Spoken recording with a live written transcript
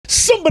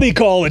Somebody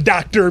call a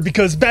doctor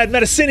because bad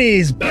medicine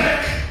is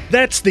back.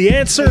 That's the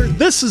answer.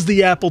 This is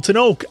the Appleton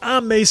Oak.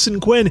 I'm Mason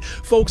Quinn.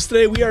 Folks,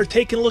 today we are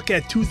taking a look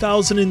at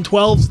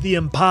 2012's The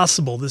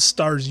Impossible. This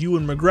stars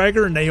Ewan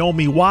McGregor and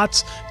Naomi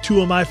Watts,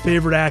 two of my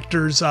favorite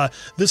actors.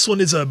 This one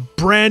is a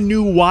brand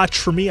new watch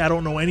for me. I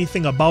don't know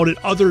anything about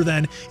it other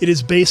than it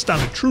is based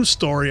on a true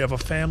story of a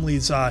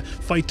family's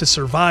fight to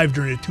survive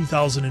during the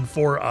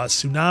 2004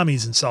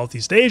 tsunamis in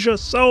Southeast Asia.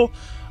 So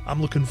I'm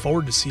looking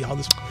forward to see how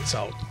this plays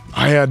out.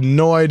 I had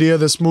no idea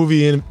this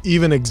movie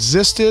even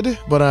existed,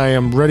 but I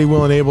am ready,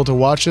 willing, able to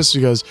watch this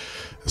because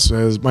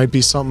this might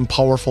be something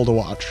powerful to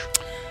watch.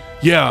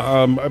 Yeah,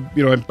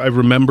 I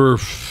remember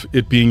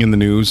it being in the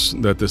news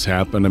that this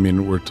happened. I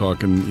mean, we're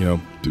talking,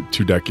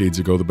 2 decades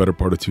ago, the better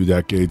part of 2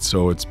 decades,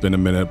 so it's been a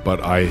minute,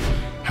 but I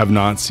have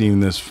not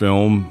seen this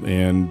film,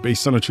 and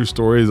based on a true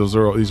story,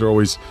 these are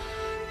always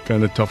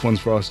kind of tough ones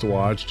for us to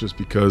watch just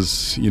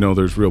because,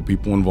 there's real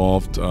people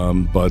involved,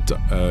 but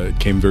it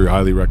came very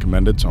highly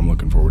recommended, so I'm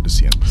looking forward to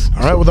seeing this.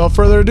 All right, without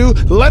further ado,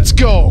 let's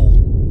go!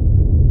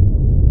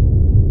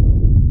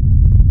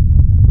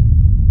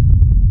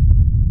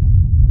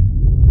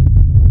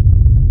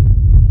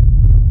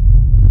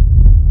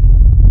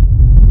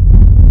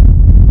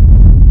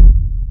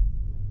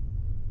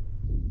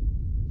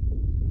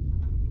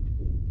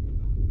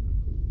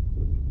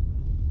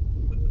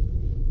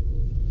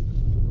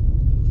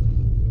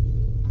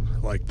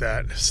 Like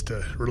that, just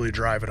to really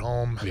drive it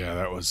home. Yeah,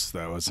 that was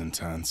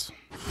intense.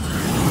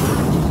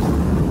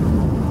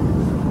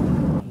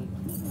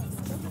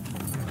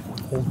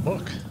 Old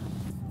book.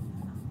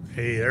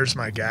 Hey, there's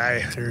my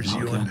guy. There's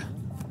Ewan.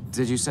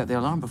 Did you set the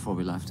alarm before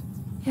we left?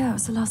 Yeah, it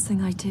was the last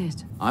thing I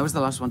did. I was the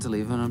last one to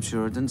leave, and I'm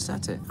sure I didn't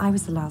set it. I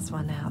was the last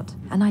one out,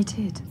 and I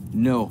did.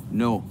 No.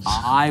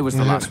 I was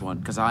the last one,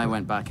 because I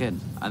went back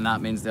in. And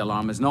that means the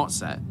alarm is not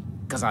set,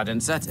 because I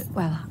didn't set it.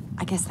 Well,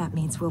 I guess that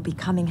means we'll be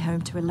coming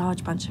home to a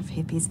large bunch of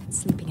hippies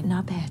sleeping in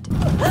our bed.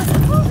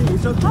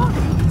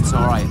 It's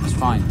all right, it's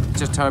fine.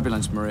 It's just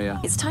turbulence, Maria.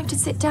 It's time to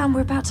sit down.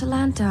 We're about to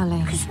land,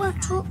 darling. Chris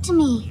won't talk to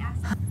me.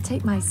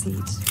 Take my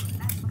seat.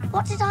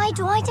 What did I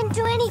do? I didn't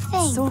do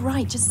anything. It's all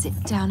right. Just sit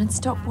down and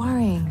stop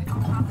worrying.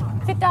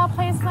 Sit down,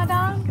 please,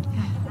 madame.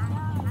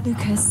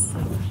 Lucas,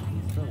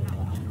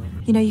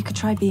 you could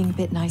try being a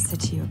bit nicer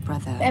to your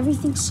brother.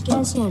 Everything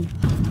scares him.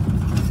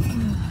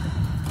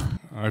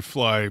 I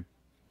fly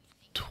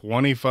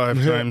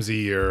 25 times a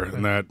year,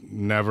 and that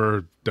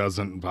never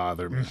doesn't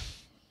bother me.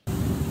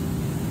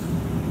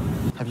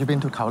 Have you been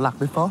to Khao Lak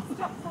before?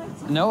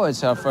 No,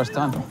 it's our first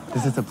time.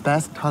 This is the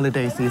best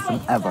holiday season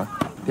ever.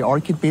 The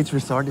Orchid Beach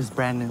Resort is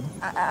brand new.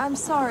 I'm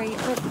sorry,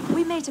 but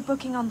we made a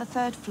booking on the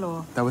 3rd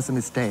floor. That was a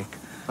mistake,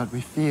 but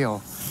we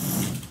feel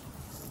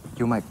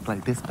you might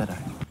like this better.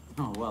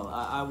 Oh, well,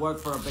 I work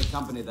for a big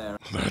company there.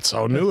 That's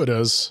how new it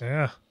is.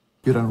 Yeah.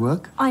 You don't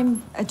work?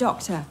 I'm a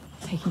doctor,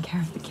 taking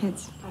care of the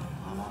kids.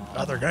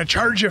 Oh, they're gonna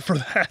charge you for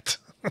that.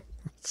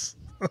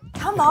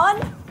 Come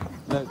on!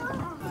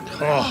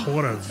 Oh,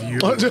 what a view.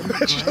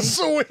 It's just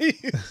so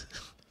weird.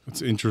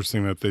 It's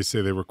interesting that they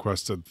say they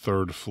requested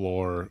 3rd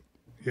floor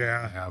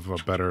Yeah. have a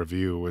better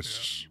view,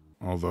 which,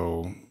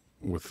 although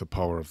with the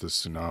power of the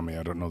tsunami,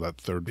 I don't know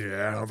that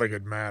Yeah, I don't think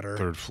it'd matter.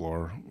 3rd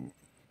floor,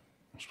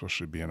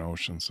 especially being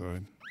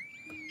oceanside.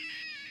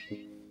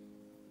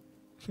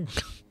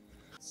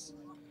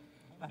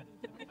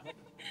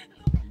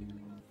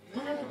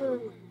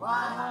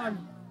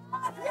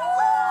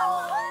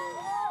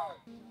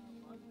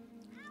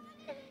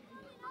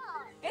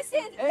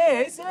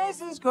 Hey,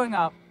 it's going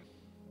up.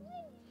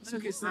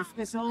 Look, it's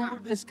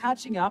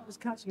catching up. It's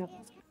catching up.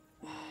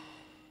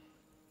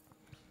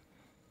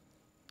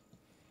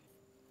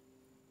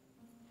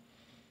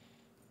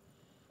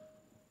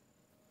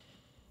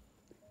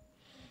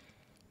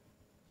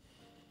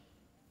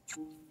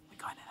 We're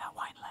going to that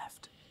wine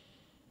left.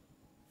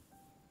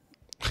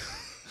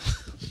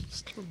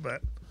 Just a little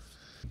bit.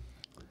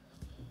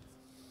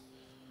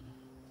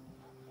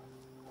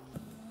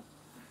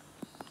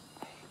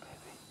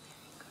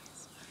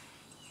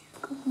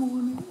 Good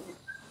morning.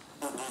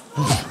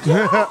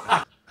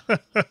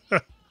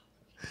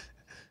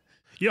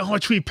 You know how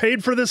much we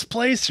paid for this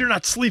place? You're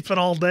not sleeping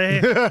all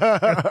day. Wait,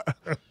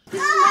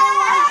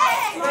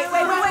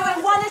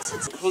 one at a time.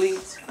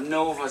 Complete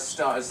Nova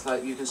starters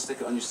that you can stick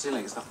it on your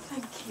ceiling. It's not...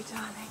 Thank you,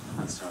 darling.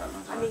 That's all right, my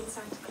I darling. need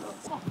Santa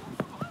Claus.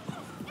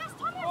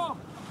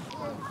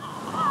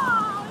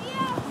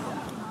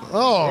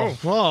 Oh,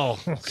 well.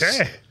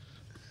 Okay.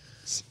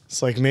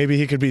 It's like maybe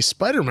he could be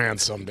Spider-Man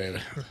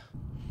someday.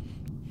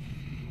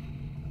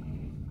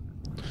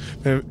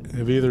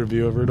 Have either of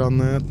you ever done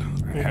that? A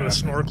little bit of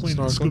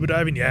snorkeling, scuba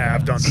diving. Yeah,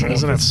 I've done both.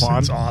 Isn't it fun?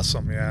 It's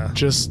awesome, yeah.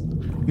 Just,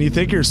 you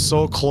think you're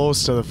so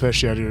close to the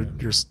fish, yet you're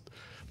as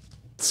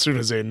soon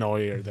as they know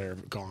you're there,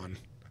 gone.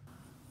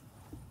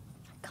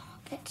 I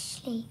can't get to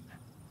sleep.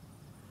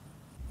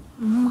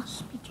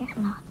 Must be jet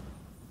lag.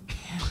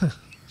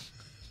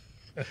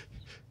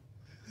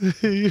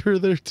 You were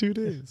there 2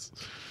 days.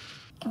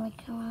 Can we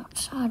go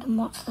outside and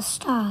watch the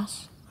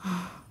stars?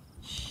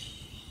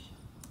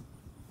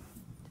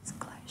 Just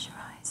close your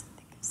eyes and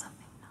think of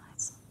something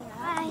nice.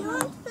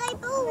 Mum, play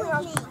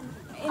ball with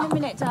me. In a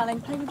minute,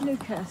 darling. Play with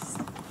Lucas.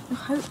 You're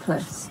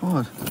hopeless.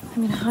 What?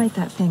 I'm gonna hide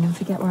that thing and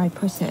forget where I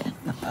put it.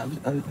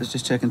 I was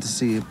just checking to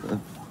see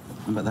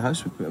about the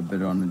house we put a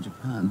bid on in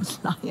Japan.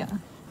 Liar.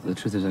 The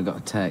truth is, I got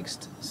a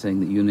text saying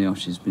that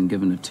Yunioshi has been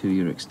given a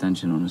 2-year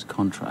extension on his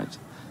contract,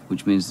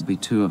 which means there'll be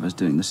 2 of us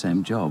doing the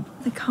same job.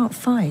 They can't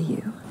fire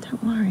you.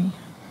 Don't worry.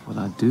 Well,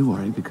 I do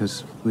worry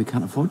because we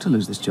can't afford to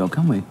lose this job,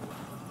 can we?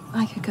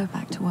 I could go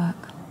back to work.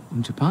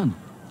 In Japan?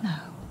 No,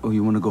 Oh,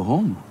 you want to go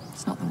home?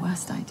 it's not the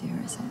worst idea,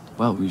 is it?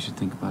 Well, we should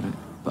think about it.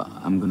 But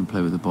I'm going to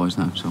play with the boys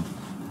now, so...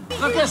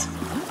 Lucas!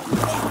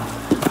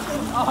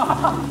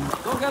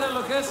 Go get it,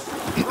 Lucas!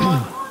 Come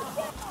on.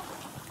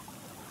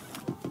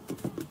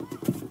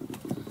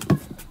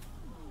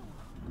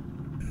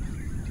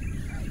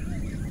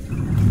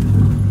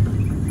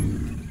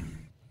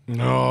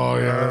 Oh,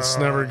 yeah, it's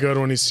never good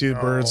when you see the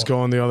birds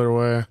going the other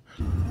way.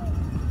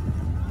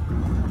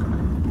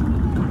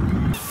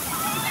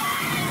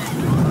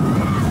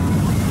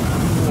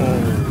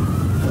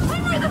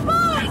 Where are the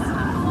boys?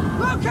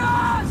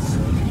 Lucas!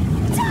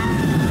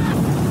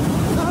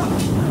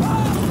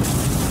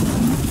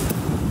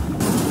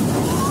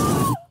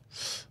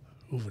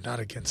 Ooh, not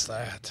against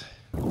that.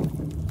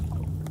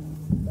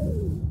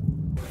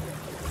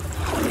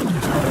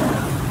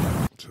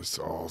 Just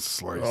all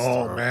sliced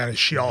Oh, up. man, is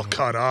she all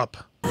cut up?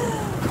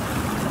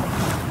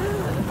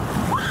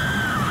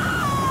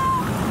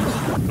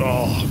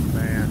 Oh,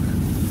 man.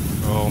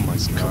 Oh my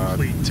god.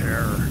 Complete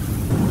terror.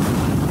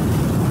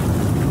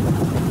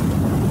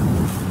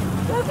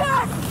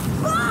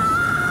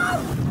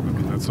 I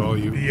mean, that's all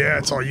you Yeah,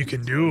 it's all you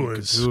can do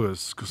is... do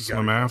is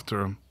swim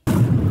after him.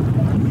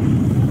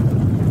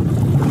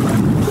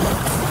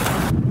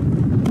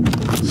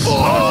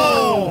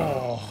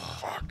 Oh!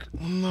 Fuck.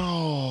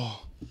 No.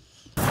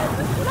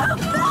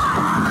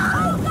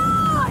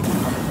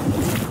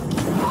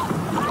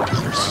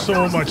 There's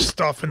so much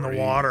stuff in the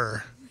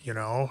water, you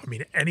know? I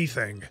mean,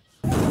 anything.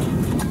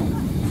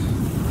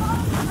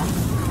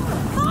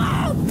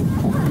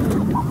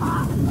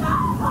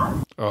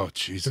 Oh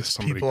Jesus!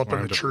 Somebody People up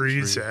in the climbed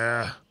trees, tree.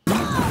 yeah.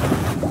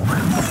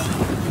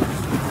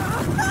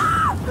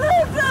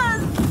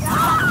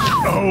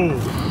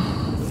 Oh!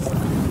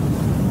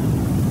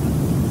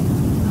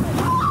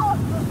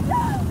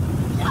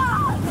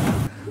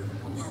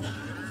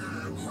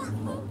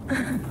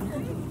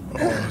 Oh,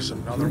 there's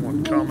another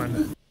one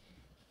coming.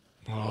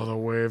 Oh, the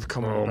wave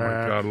coming Oh my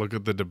back. god! Look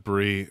at the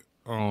debris.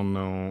 Oh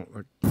no!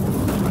 Like,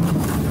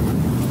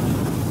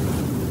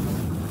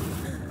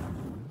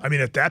 I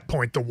mean, at that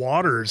point, the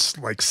water's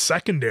like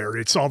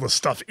secondary. It's all the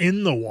stuff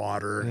in the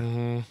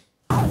water.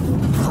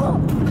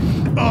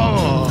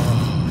 Oh!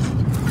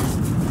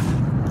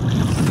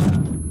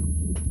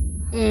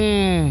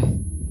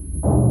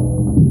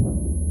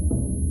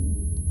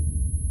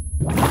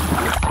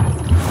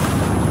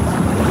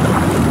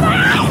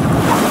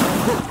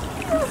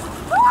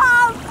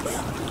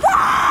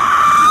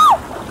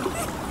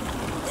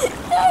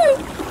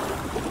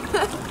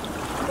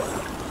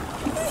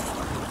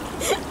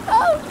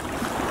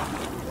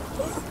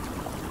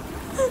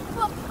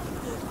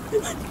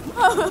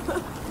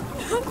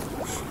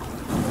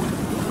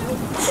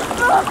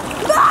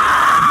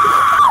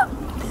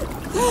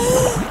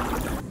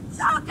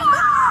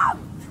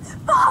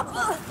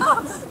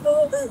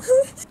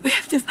 We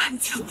have to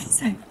find someone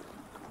safe.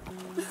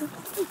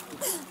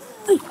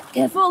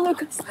 Careful,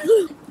 Lucas.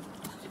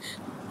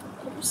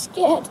 I'm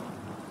scared.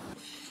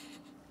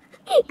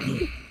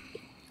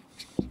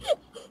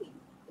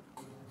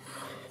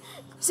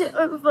 Is it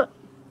over?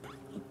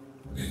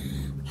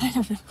 I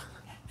don't know.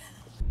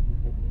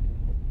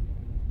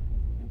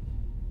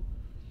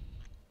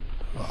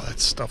 Oh, that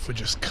stuff would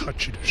just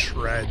cut you to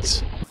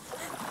shreds.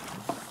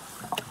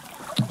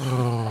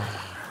 Oh.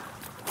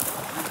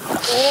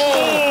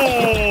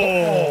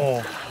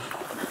 Oh!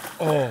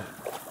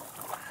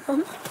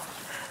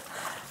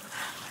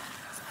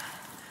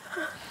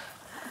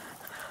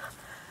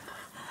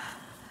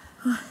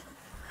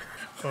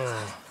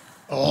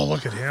 Oh,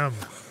 look at him.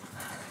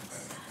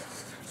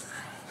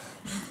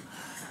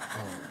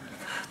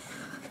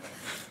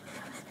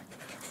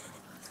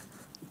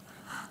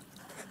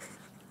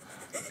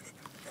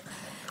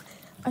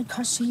 I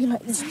can't see you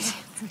like this. It's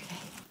okay.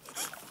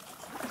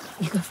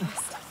 You go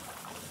first.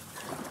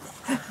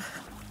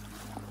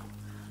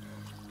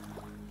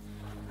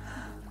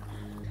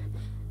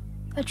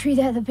 That tree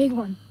there, the big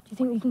one. Do you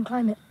think we can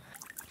climb it?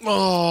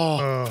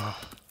 Oh.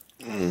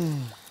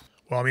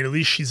 Well, I mean, at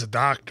least she's a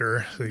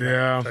doctor. So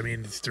Yeah. I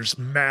mean, there's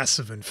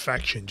massive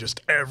infection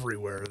just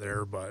everywhere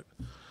there, but...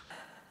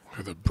 Look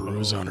at the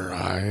bruise on her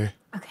eye.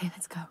 Okay,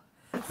 let's go.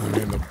 I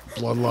mean, the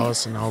blood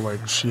loss, and now,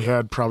 like, she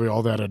had probably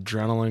all that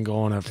adrenaline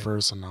going at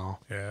first, and now.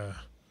 Yeah.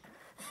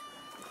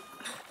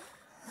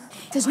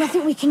 There's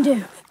nothing we can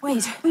do.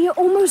 Wait. We are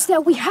almost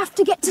there. We have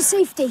to get to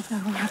safety.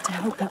 No, we have to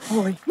help that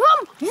boy.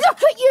 Mum,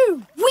 look at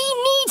you! We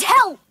need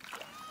help!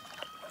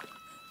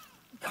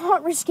 We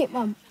can't risk it,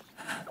 Mum.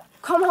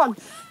 Come on.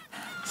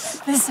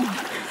 Listen.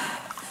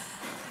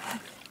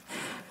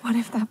 What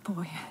if that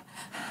boy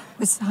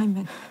was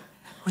Simon?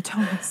 Well,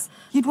 Thomas,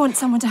 you'd want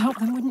someone to help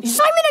them, wouldn't you?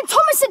 Simon and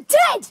Thomas are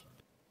dead!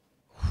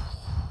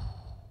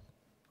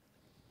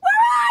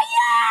 Where are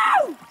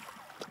you?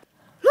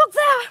 Look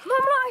there,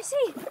 Mum, what I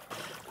see.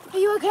 Are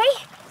you okay?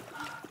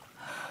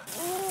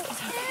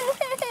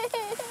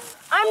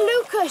 I'm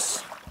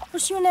Lucas.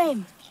 What's your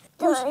name?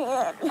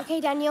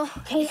 Okay, Daniel.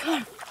 Okay, come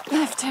on.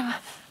 Left him.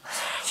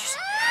 It's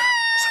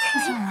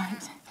all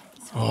right.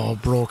 Oh,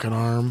 broken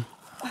arm.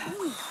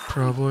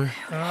 Probably.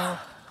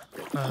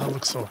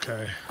 Looks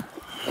okay.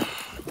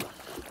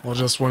 Well,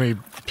 just when he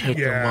picked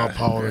him up,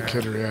 how the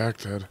kid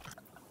reacted.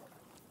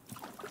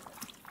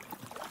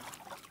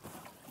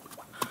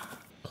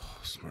 Oh,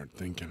 smart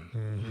thinking.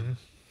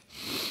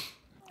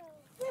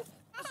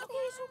 It's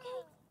okay, it's okay.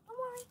 Don't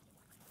worry.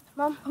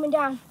 Mum, coming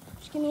down.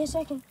 Just give me a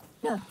second.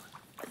 No,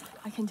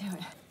 I can do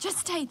it. Just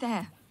stay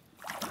there.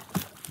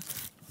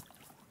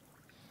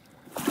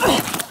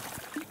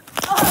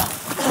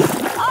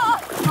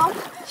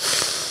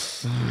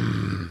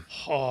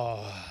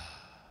 Oh.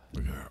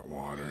 Look at that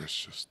water. It's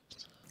just.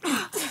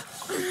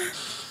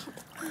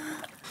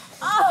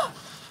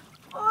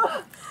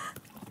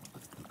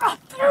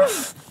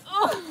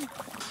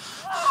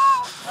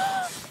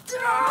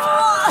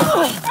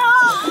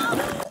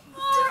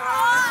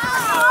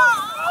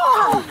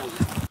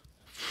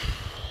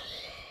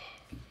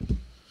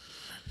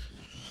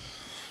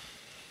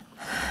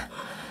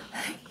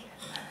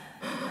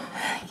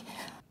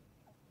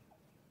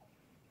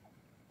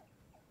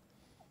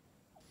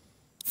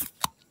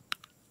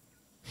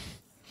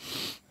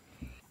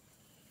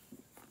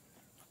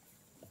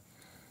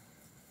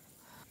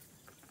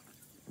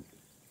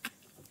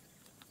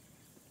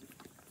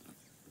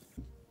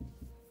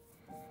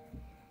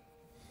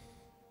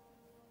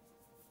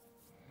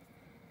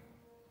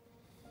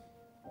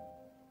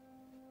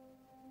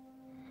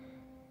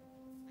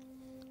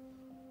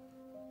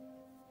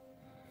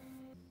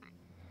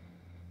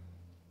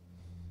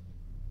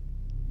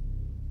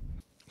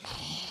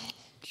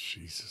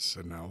 Jesus,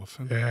 an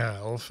elephant? Yeah,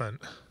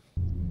 elephant.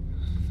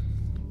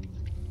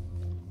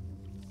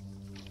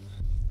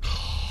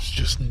 It's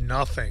just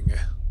nothing.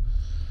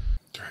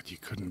 God, you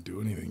couldn't do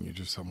anything. You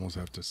just almost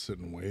have to sit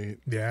and wait.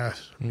 Yeah.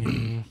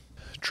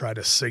 Try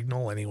to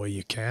signal any way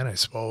you can, I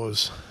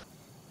suppose.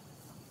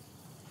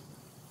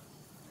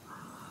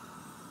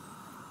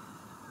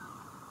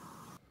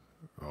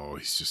 Oh,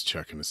 he's just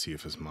checking to see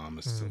if his mom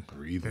is still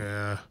breathing.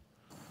 Yeah.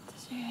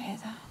 Did you hear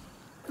that?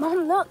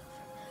 Mum, look.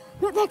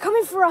 Look, they're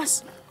coming for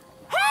us.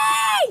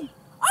 Hey!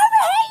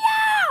 Over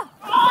here!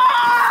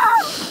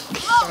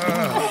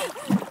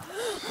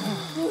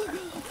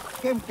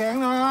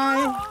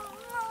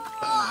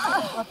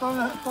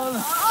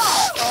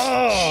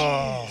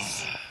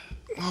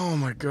 Oh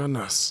my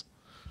goodness.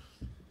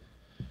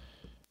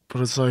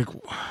 But it's like.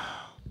 Luke,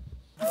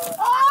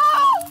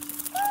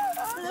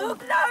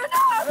 no!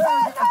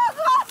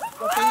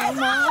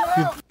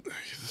 You'd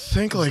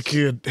think like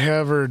you'd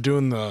have her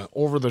doing the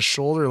over the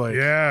shoulder, like.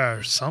 Yeah,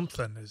 or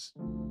something. Is.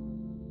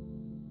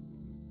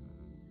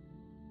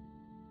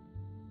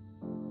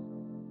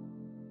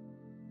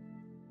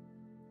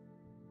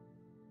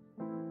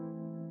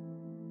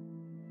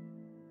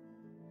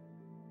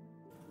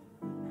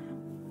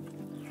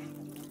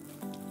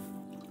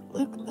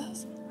 Look at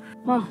this.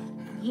 Mum,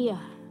 here.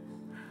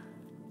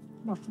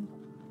 Nothing.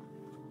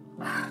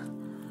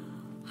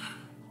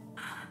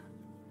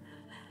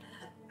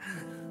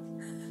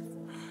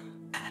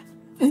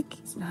 Thank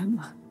you so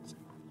much.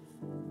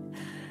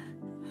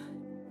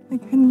 I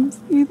couldn't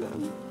see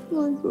them.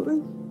 My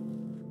boy.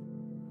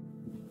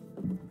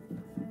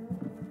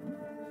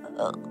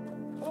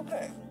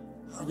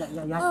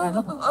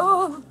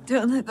 Oh,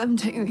 don't let them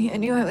take me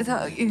anywhere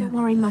without you. Don't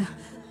worry, Mum.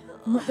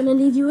 I'm not going to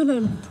leave you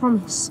alone, I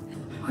promise.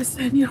 What's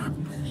Daniel?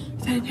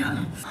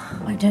 Daniel?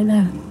 I don't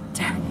know.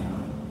 Daniel.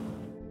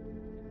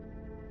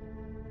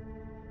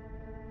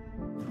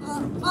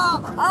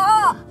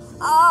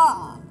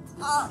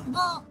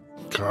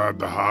 God,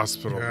 the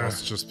hospital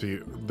must just be.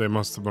 They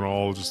must have been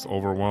all just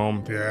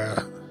overwhelmed.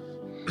 Yeah.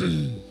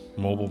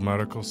 Mobile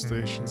medical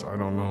stations. I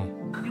don't know.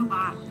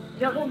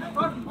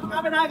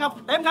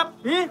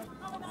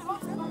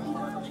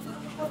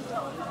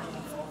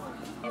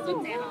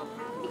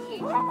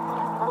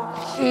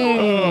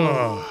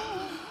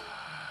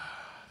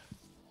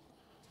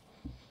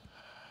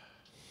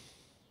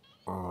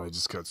 Oh, he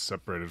just got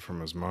separated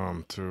from his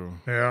mom too.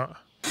 Yeah.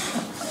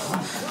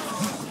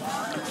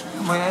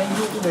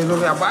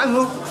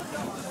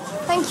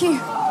 Thank you.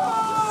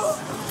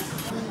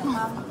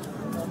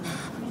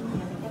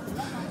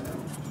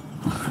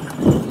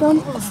 Mum,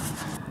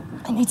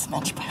 I need some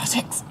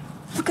antibiotics.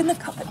 Look in the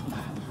cupboard.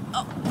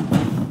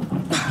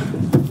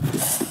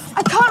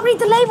 I can't read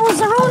the labels.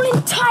 They're all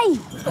in Thai.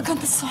 Look on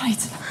the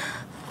sides.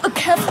 Look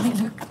carefully,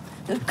 Luke.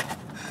 Look.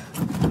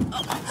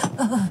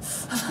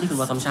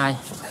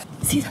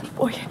 See that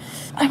boy?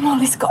 I'm all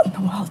he's got in the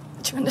world.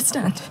 Do you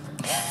understand?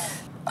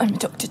 I'm a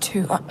doctor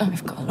too.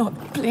 I've got a lot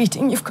of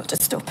bleeding. You've got to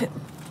stop it.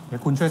 เดี๋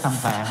ยวคุณช่วยทำ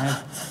แผลให้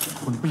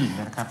คุณผู้หญิง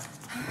นะครับ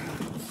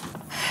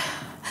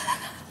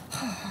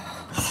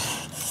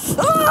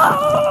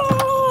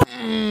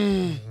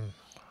Mm.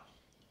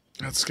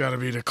 That's got to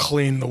be to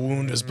clean the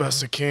wound as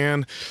best it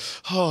can.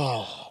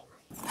 Oh.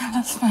 I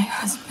lost my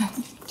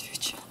husband, 2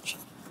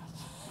 children.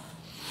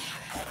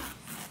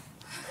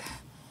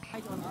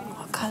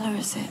 What colour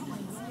is it?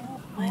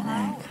 My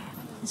leg.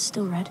 It's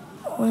still red.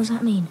 What does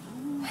that mean?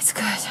 It's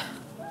good,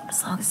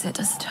 as long as it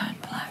doesn't turn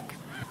black.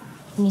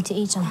 You need to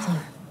eat something.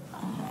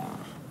 Oh,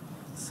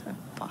 so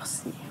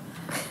bossy.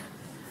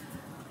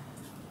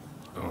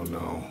 Oh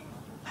no.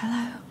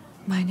 Hello,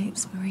 my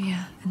name's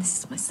Maria, and this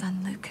is my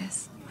son,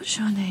 Lucas. What's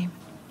your name?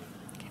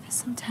 Give us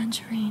some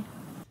tangerine.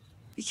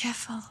 Be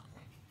careful.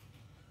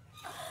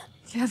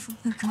 Careful,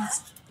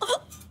 Lucas.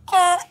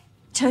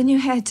 Turn your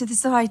head to the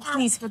side,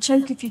 please. We'll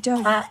choke if you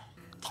don't.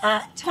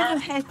 Turn your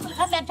head.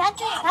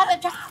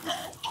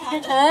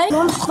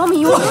 Mommy,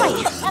 you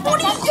alright?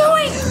 What are you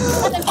doing?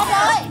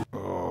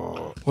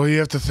 Well, you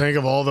have to think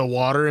of all the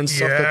water and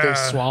stuff that they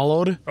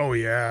swallowed. Oh,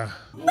 yeah.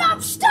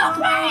 Mom, stop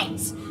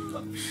it!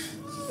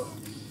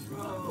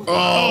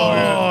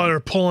 Oh, they're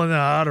pulling it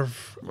out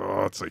of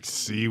Oh, it's like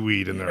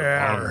seaweed in their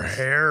her arms.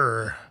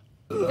 hair.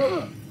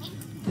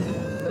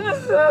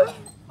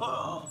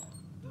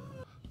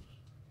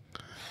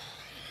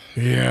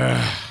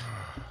 Yeah.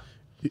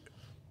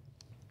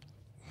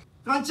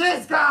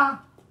 Francesca!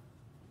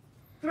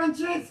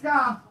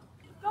 Francesca!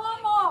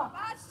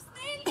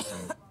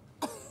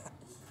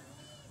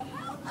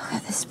 Look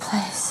at this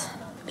place.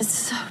 It's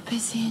so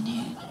busy in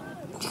here.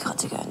 You got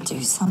to go and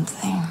do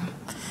something.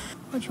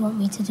 What do you want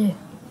me to do?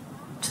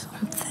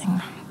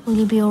 Something. Will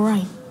you be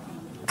alright?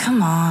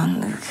 Come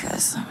on,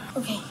 Lucas.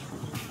 Okay.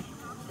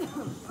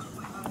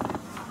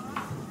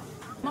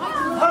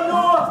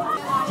 Hallå!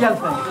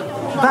 Hjälp mig!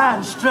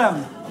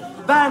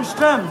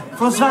 Bernström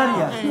från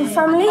Sverige. Your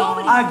family?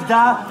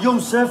 Agda,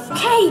 Josef.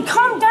 Okay,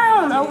 calm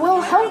down. I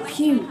will help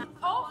you.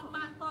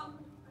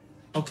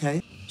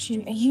 Okay.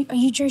 Are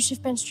you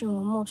Joseph Benstrom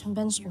or Morton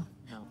Benstrom?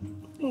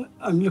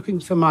 I'm looking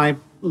for my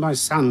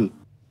son,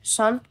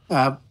 Son?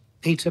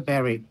 Peter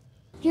Berry.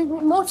 You're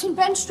Morton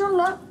Benstrom,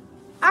 no?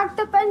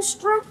 Agda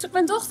Benstrom? Took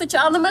mijn dochtertje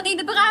Annemarie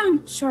de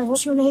Bruin. Sorry,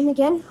 what's your name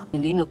again?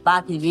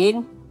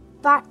 Batulin.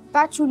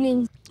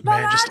 Batulin.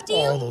 Man, just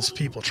all those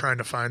people trying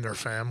to find their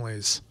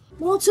families.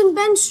 Morton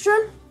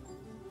Benstrom?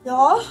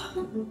 Ja?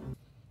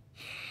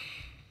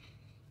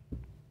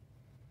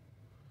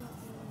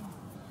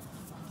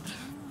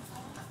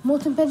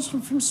 Morton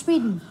Benstrom from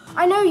Sweden.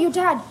 I know your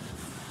dad.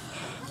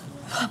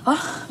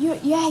 Papa?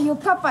 Your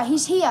papa.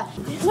 He's here.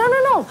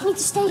 No. You need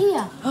to stay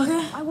here.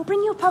 Okay. I will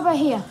bring your papa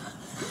here.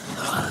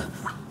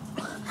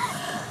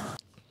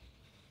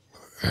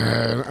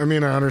 I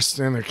mean, I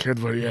understand the kid,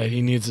 but yeah,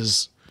 he needs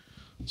his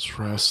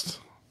rest.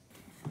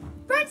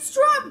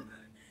 Benstrom!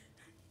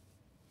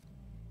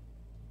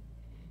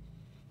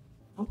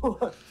 Oh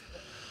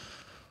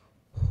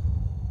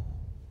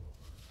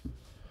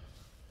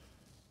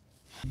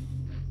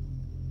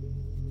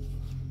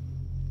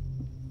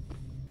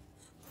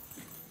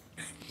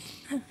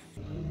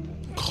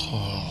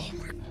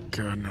my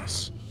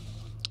goodness.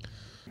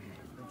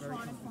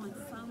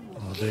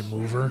 Oh, they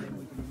move her.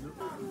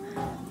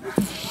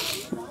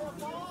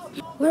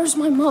 Where's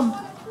my mum?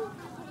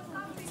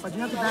 Mom!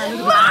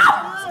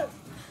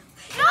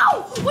 No!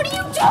 What are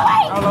you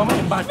doing?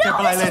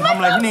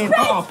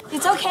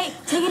 It's okay.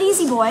 Take it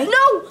easy, boy.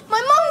 No!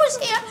 My mum was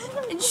here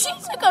and she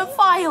took a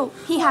file.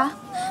 พี่คะ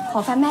ขอ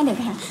แฟ้มแม่หน่อย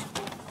ค่ะ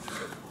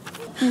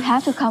You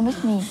have to come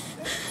with me.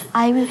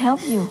 I will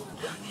help you.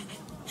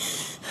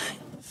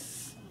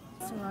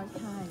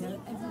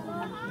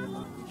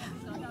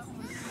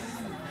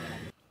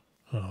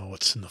 Oh,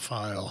 what's in the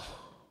file?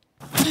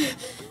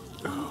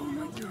 Oh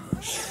my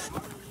gosh.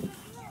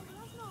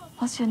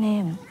 What's your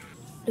name?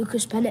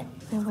 Lucas Bennett.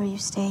 Where were you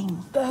staying?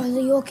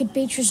 The Orchid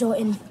Beach Resort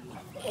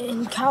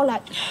in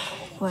Cowlack.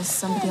 Was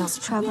somebody else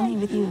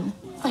traveling with you?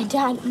 My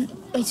dad,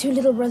 my 2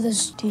 little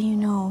brothers. Do you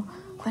know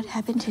what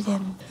happened to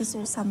them? Is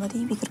there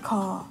somebody we could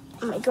call?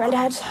 My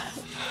granddad.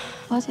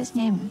 What's his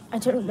name? I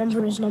don't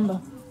remember his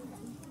number.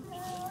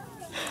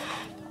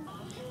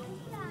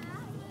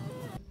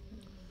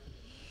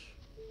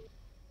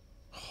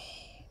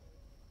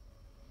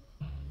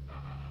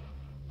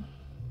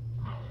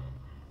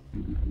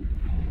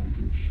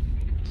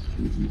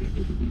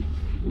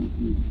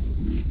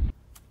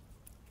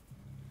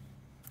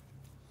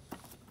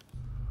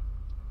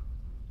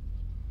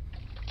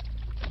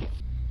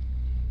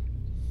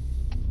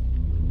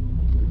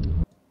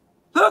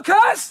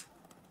 Lucas!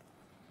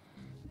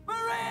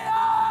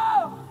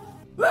 Maria!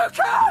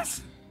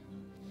 Lucas!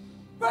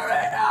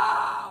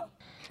 Maria!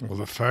 Well,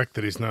 the fact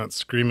that he's not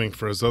screaming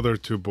for his other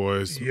 2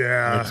 boys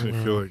makes me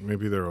feel like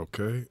maybe they're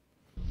okay.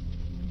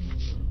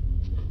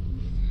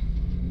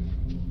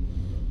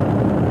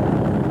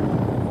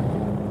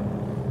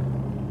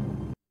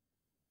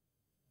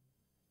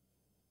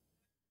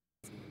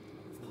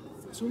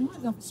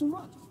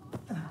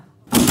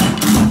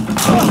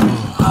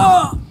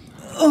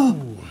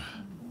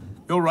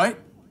 You all right?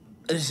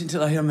 Just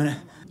until I hear a minute.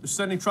 They're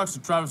sending trucks to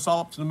drive us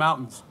all up to the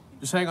mountains.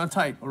 Just hang on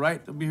tight, all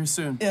right? They'll be here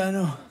soon. Yeah, I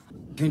know.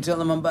 Can you tell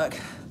them I'm back?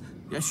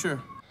 Yeah, sure.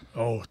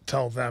 Oh,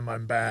 tell them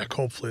I'm back.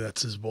 Hopefully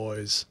that's his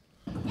boys.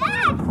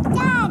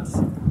 Dad!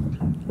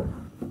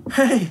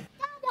 Hey!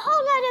 Dad, a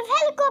whole load of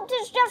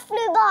helicopters just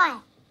flew by.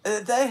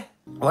 They?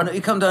 Why don't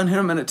you come down here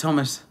a minute,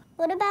 Thomas?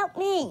 What about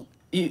me?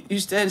 You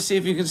stay and see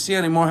if you can see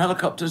any more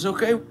helicopters,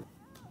 okay?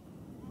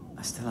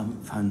 I still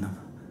haven't found them.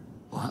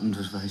 What happened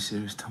was very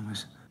serious,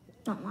 Thomas.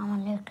 Not Mum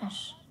and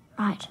Lucas.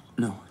 Right.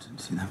 No, I didn't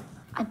see them.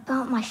 I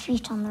burnt my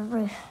feet on the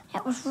roof.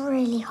 It was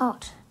really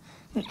hot,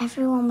 and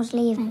everyone was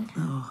leaving.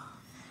 Oh.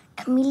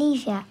 Can we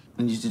leave yet?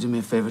 I need you to do me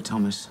a favour,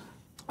 Thomas.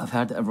 I've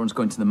heard that everyone's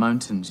going to the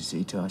mountains, you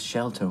see, to a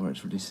shelter where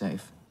it's really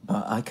safe.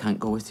 But I can't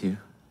go with you.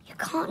 You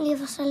can't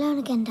leave us alone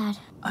again, Dad.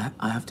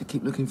 I have to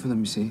keep looking for them,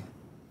 you see.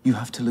 You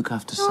have to look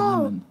after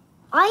Simon.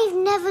 I've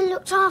never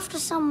looked after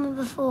someone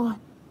before.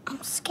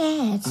 I'm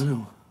scared. I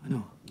know.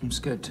 I'm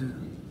scared too.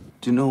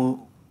 Do you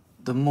know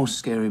the most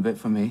scary bit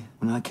for me?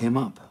 When I came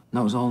up. And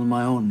that was all on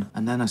my own.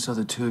 And then I saw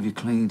the two of you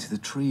clinging to the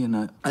tree,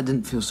 and I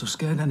didn't feel so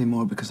scared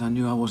anymore because I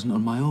knew I wasn't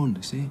on my own,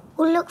 you see?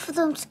 We'll look for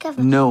them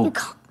together. No. You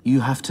can't.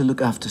 You have to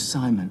look after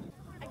Simon.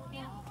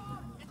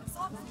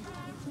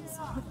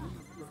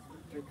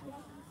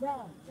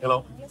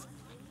 Hello?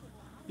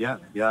 Yeah,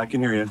 I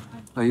can hear you.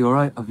 Are you all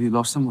right? Have you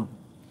lost someone?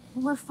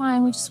 We're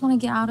fine. We just want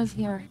to get out of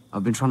here.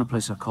 I've been trying to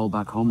place a call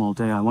back home all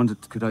day. I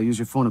wondered, could I use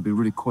your phone? It'd be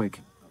really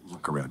quick.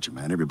 Look around you,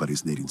 man.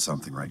 Everybody's needing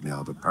something right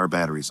now, but our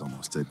battery's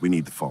almost dead. We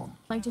need the phone.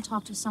 I'd like to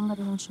talk to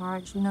somebody in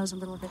charge who knows a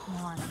little bit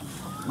more.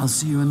 I'll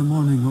see you in the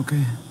morning,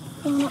 okay?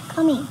 You're not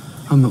coming.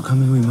 I'm not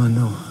coming, wee man,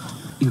 no.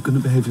 You're gonna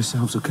behave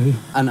yourselves, okay?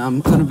 And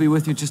I'm gonna be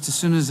with you just as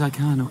soon as I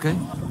can, okay?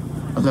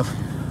 Love,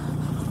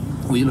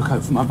 will you look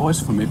out for my boys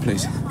for me,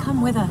 please?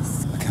 Come with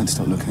us. I can't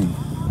stop looking.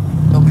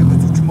 I'll be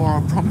with you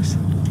tomorrow, I promise.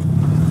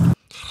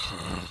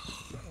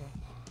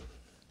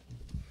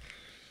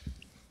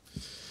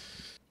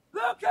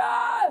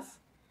 Lucas!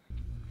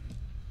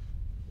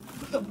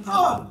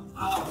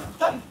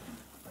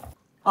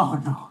 Oh,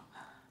 no.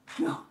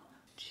 No.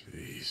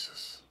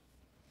 Jesus.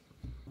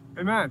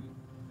 Hey, man.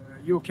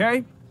 You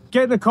okay?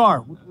 Get in the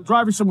car. We'll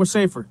drive you somewhere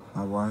safer.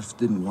 My wife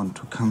didn't want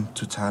to come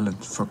to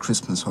Thailand for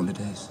Christmas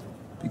holidays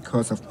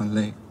because of my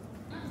leg.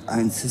 I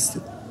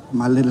insisted.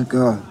 My little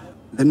girl.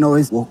 The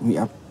noise woke me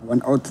up. I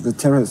went out to the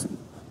terrace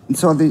and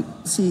saw the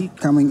sea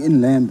coming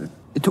inland.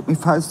 It took me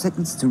 5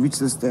 seconds to reach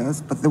the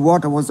stairs, but the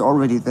water was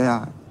already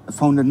there. I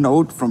found a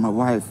note from my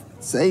wife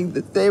saying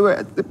that they were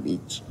at the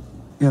beach.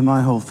 Yeah,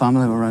 my whole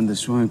family were around the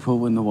swimming pool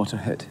when the water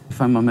hit. I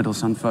found my middle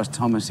son first,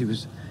 Thomas. He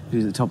was at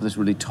the top of this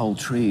really tall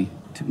tree.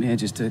 It took me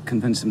ages to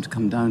convince him to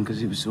come down because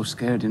he was so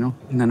scared, you know?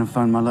 And then I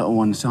found my little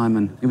one,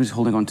 Simon. He was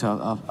holding onto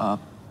a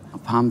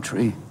palm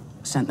tree.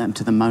 Sent them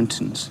to the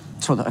mountains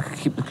so that I could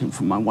keep looking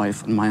for my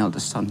wife and my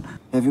eldest son.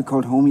 Have you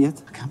called home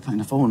yet? I can't find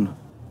the phone.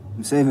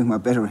 I'm saving my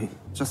battery,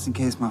 just in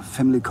case my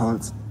family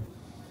calls.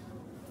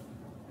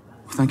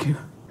 Thank you.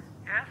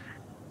 Yes?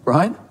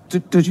 Brian,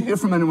 did you hear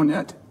from anyone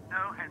yet? No,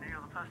 Henry,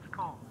 you're the first to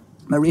call.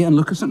 Maria and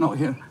Lucas are not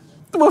here.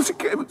 The water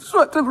came and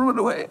swept everyone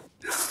away.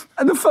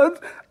 And I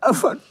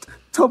found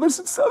Thomas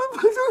and Simon.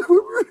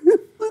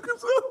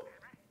 Lucas, look,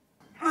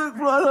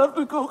 Brian, I have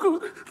to go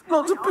because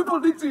lots of people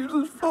need to use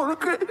this phone,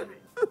 okay?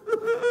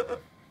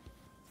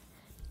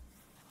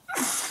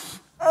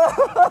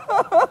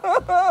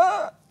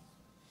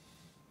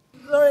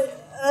 Sorry.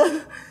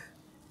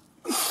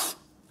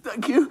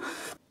 Thank you.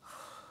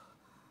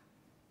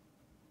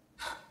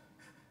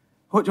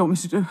 What do you want me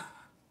to do?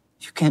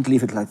 You can't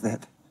leave it like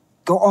that.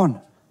 Go on.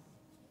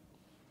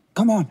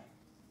 Come on.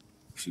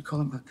 Should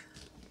call him back.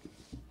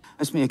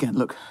 It's me again.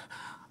 Look,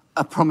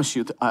 I promise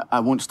you that I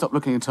won't stop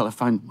looking until I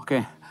find him,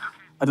 okay?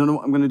 I don't know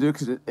what I'm going to do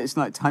because it's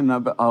night time now,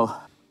 but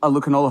I'll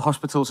look in all the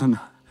hospitals and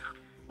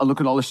I'll look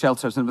in all the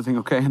shelters and everything,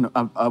 okay? And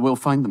I will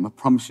find them, I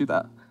promise you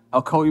that.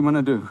 I'll call you when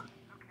I do.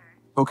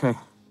 Okay.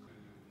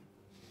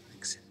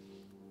 Thanks.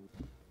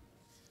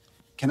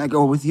 Can I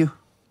go with you?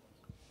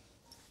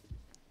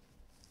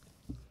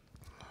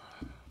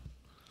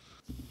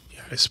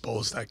 Yeah, I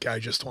suppose that guy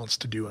just wants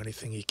to do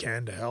anything he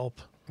can to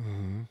help.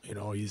 Mm-hmm. You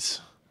know,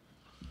 he's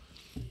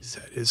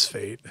at his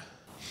fate.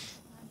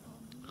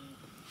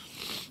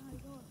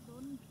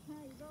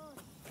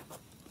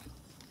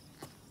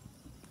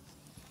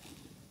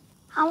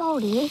 How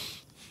old are you?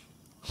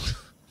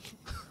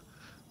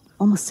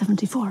 Almost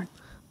 74.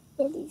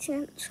 Really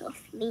sense of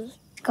me.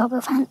 Got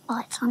with ant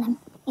bites on him.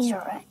 He's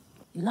alright.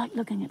 You like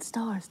looking at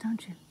stars,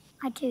 don't you?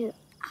 I do.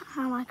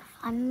 I like to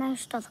find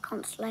most of the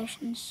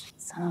constellations.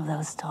 Some of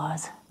those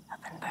stars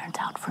have been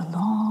burnt out for a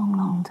long,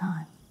 long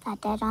time. They're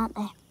dead, aren't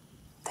they?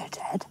 They're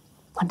dead.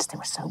 Once they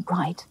were so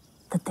bright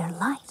that their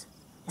light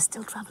is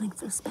still traveling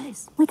through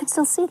space. We can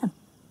still see them.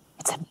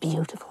 It's a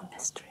beautiful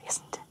mystery,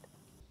 isn't it?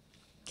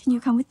 Can you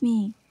come with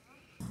me?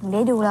 ไ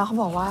ด้ดูแล้วเขา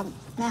บอกว่า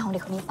แม่ของเด็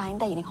กคนนี้ตายตั้ง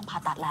แต่อยู่ในห้องผ่า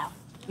ตัดแล้ว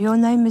Your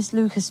name is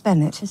Lucas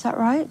Bennett, is that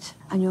right?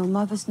 And your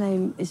mother's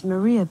name is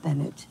Maria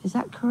Bennett, is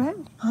that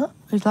correct? Huh?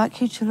 We'd like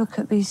you to look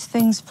at these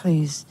things,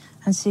 please,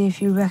 and see if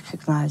you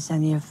recognize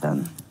any of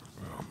them.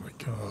 Oh my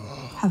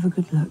God. Have a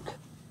good look.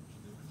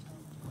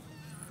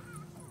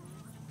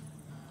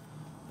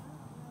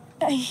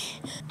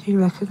 Do you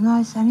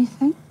recognize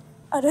anything?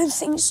 I don't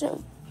think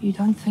so. You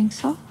don't think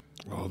so?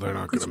 Oh, they're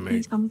not Could gonna you make.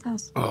 please come with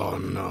us? Oh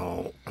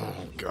no! Oh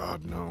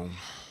God, no!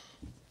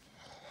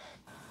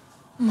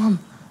 Mum,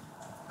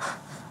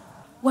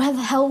 where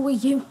the hell were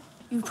you?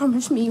 You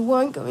promised me you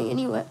weren't going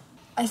anywhere.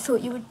 I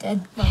thought you were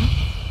dead, Mum.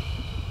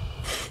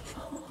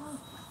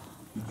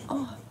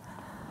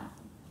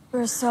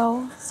 We're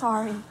so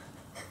sorry.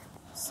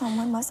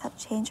 Someone must have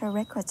changed her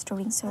records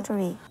during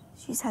surgery.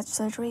 She's had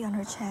surgery on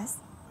her chest.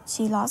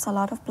 She lost a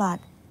lot of blood.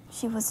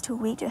 She was too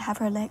weak to have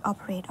her leg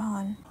operated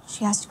on.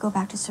 She has to go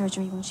back to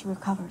surgery when she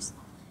recovers.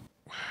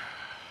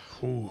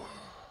 Ooh.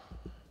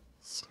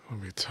 It's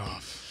gonna be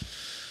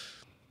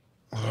tough.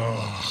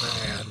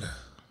 Oh, man.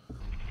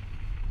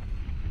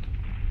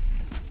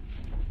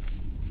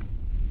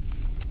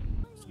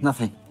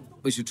 Nothing.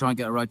 We should try and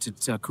get a ride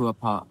to Kua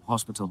Park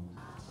Hospital.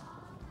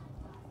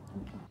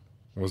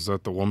 Was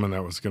that the woman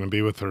that was gonna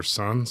be with her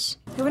sons?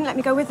 They wouldn't let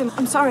me go with them.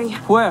 I'm sorry.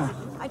 Where?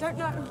 I don't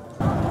know.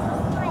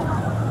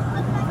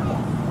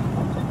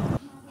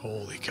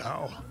 Holy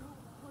cow.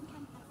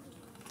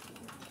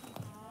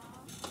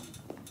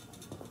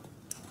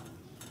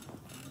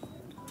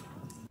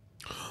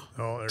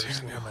 Oh,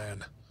 there's the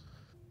man.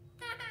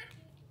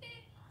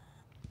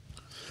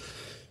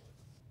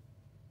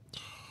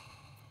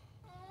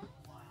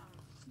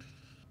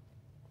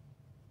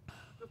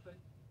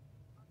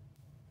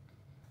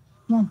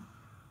 Mom,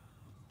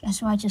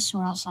 guess what I just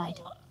saw outside?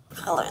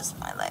 Colors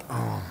my leg.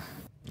 Oh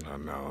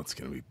no, it's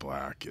gonna be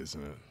black,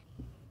 isn't it?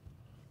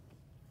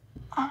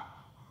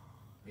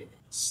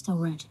 Still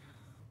red.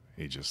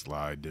 He just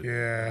lied, didn't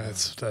Yeah,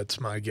 that's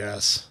my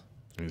guess.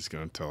 he? He's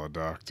gonna tell a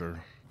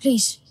doctor.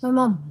 Please, my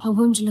mom. Her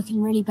wounds are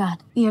looking really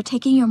bad. We are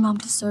taking your mom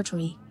to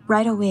surgery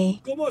right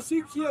away. It's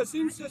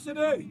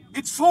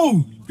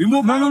full.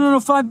 No.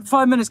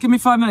 5 minutes. Give me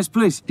 5 minutes,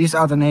 please. These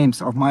are the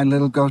names of my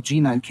little girl,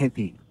 Gina and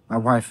Kathy, my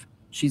wife.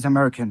 She's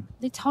American.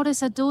 They told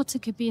us her daughter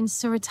could be in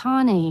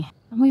Suratani,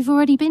 and we've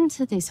already been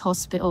to this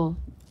hospital.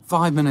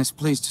 5 minutes,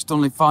 please. Just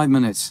only 5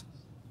 minutes.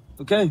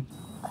 Okay?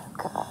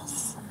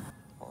 Lucas,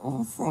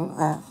 anything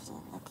left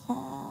in the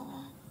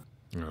can?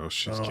 Oh,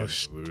 she's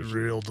getting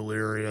real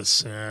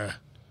delirious. Yeah.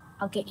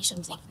 I'll get you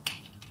something.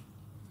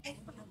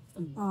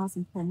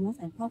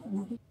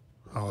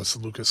 Oh, is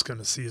Lucas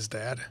gonna see his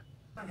dad?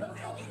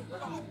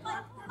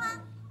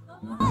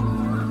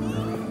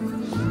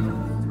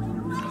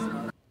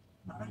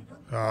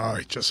 Oh,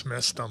 he just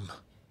missed him.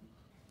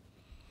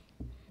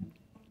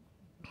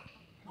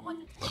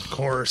 Of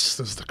course,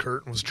 as the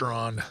curtain was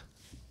drawn.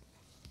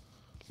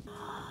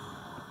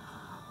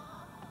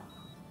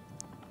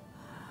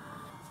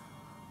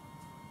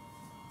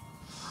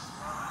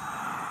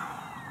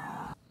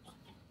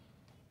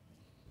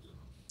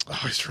 Oh,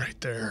 he's right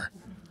there.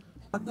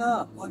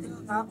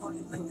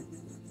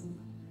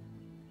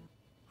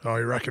 Oh,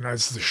 he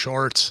recognizes the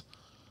shorts.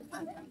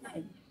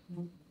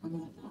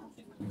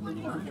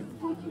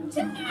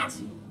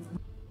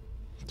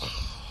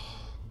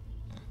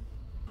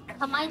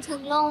 ทำไมถึ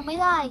งลงไม่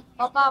ได้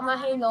ป้ามา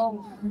ให้ลง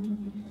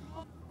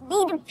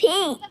Need to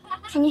pee.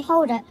 Can you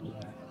hold it?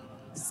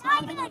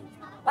 Simon,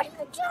 what are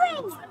you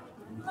doing?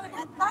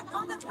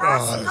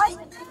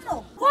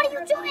 What are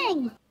you doing?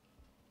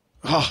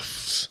 Oh,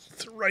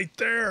 it's right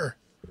there.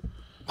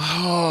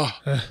 Oh,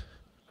 I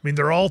mean,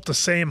 they're all at the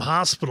same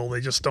hospital.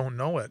 They just don't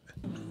know it.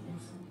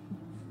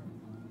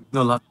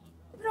 No luck.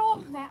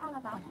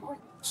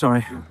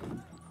 Sorry.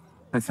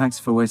 Hey, thanks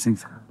for waiting.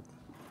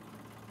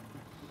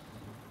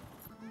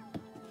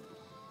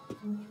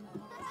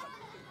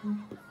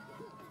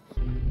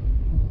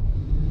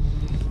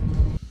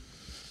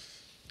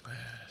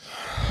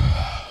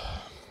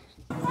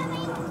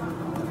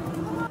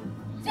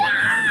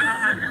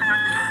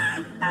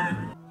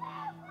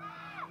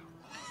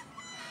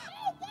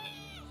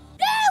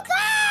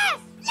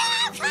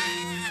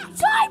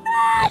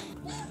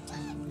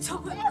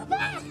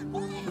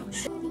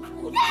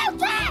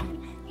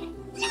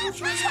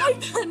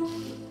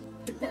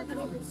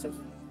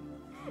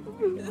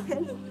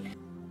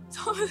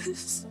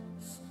 Thomas.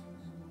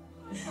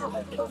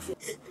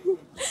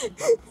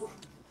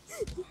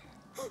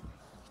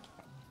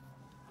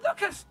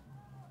 Lucas!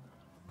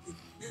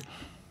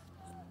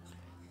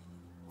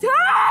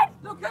 Dad!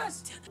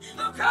 Lucas!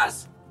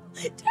 Lucas!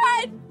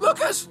 Dad!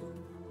 Lucas!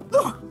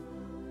 Look!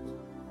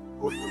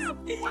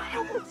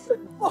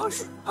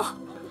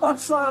 I'm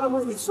sorry, I'm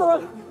really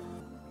sorry.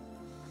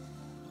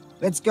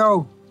 Let's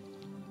go.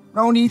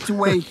 No need to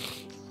wait.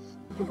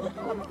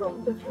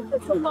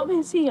 Mum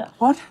is here.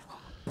 What?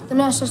 The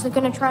nurses, they're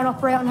going to try and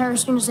operate on her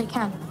as soon as they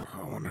can.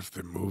 I wonder if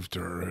they moved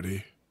her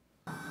already.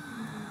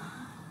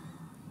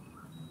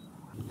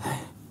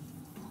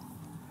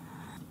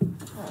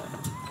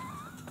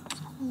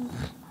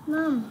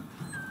 Mum.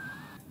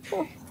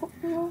 We're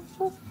all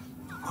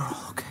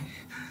okay.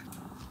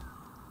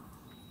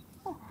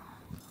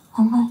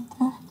 Oh my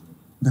God.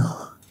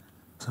 No.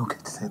 It's okay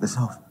to take this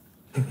off.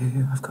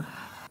 Here, I've got it.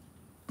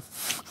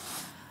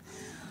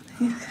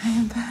 You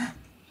came back.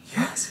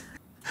 Yes.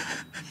 You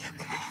came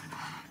back.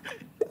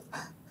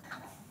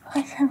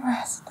 I can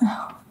rest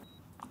now.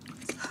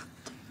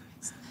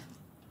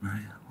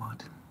 Maria,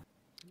 what?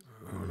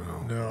 Oh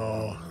no.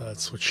 No,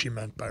 that's she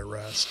meant by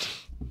rest.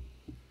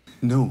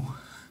 No.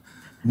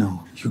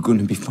 No, you're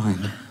gonna be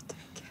fine.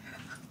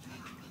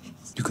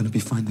 You're gonna be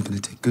fine. They're gonna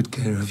take good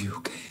care of you,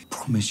 okay?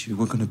 Promise you,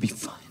 we're gonna be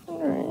fine.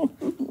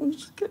 I'm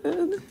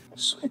scared.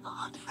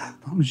 Sweetheart, I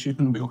promise you're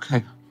gonna be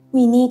okay.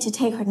 We need to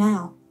take her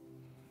now.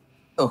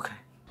 Okay.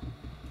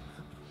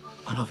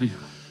 I love you.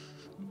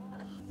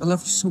 I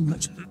love you so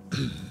much.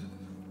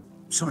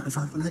 Sorry if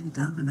I've let you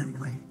down in any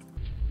way.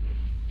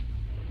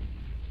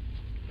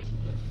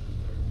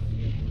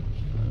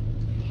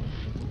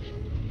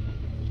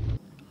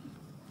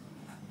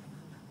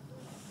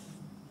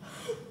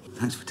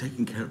 Thanks for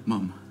taking care of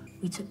Mum.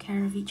 We took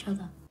care of each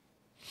other.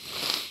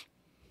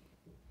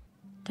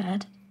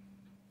 Dad,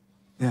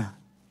 Yeah.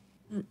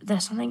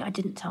 there's something I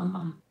didn't tell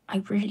Mum.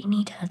 I really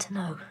need her to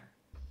know.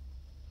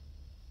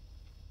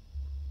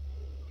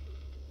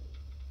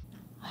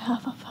 I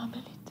have a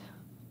family too.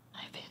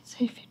 I've been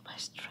saving my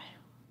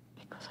strength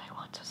because I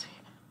want to see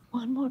them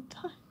one more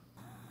time.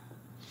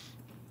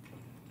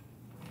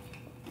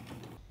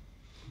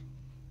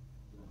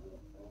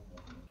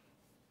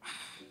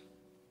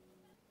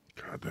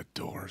 God, that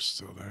door's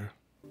still there.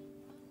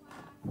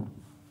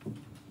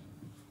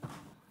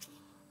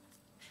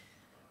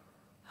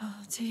 Oh,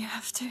 do you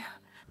have to?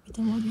 I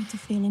don't want you to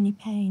feel any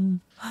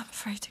pain. I'm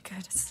afraid to go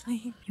to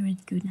sleep. You're in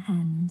good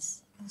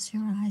hands. Close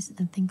your eyes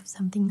and think of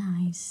something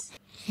nice.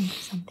 Think of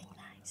something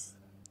nice.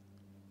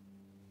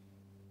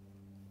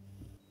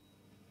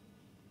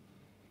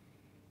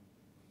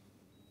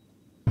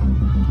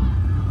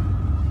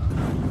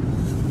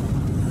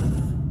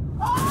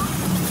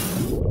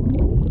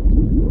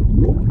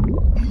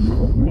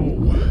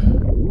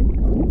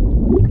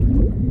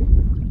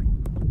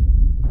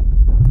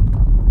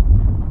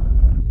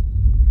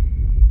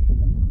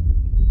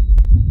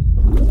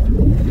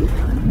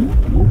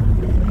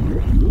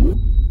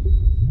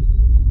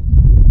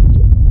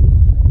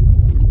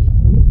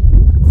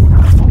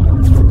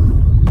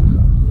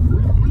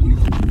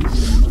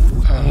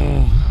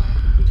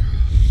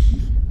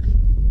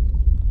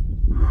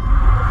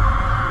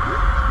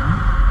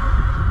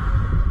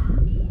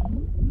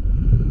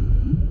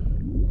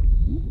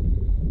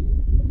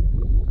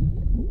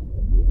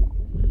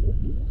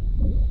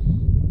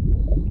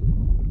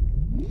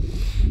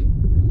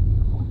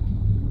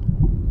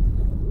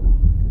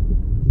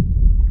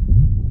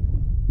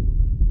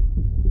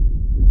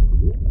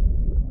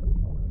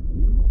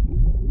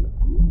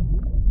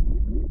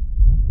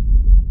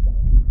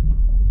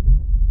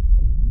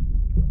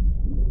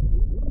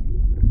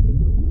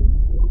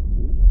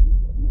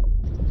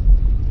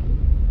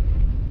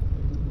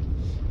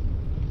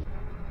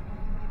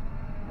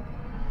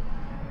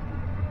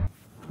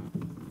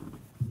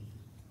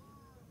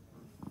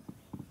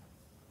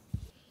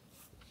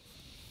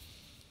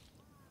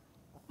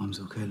 Mum's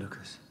okay,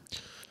 Lucas.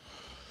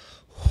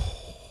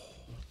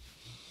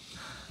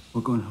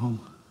 We're going home.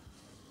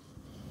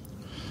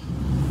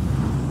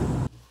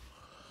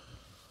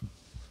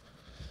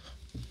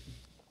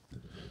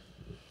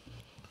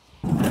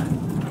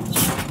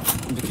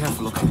 Be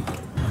careful, okay?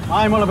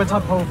 I'm Oliver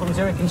Tadpole from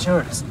Zurich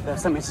Insurance. They've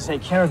sent me to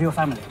take care of your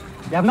family.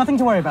 You have nothing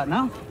to worry about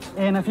now.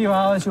 In a few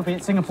hours, you'll be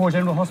at Singapore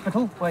General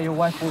Hospital, where your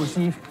wife will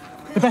receive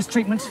the best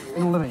treatment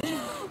in all of Asia.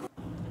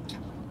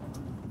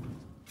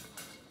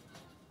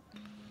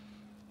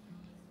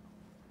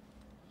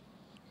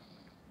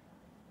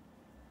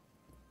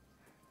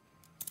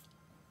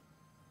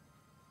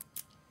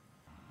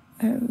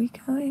 Where are we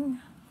going?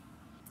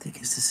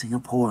 Take us to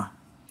Singapore.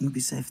 You'll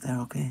be safe there,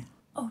 okay?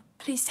 Oh,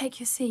 please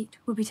take your seat.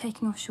 We'll be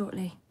taking off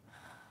shortly.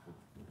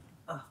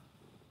 Can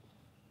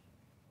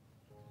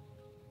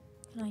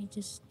I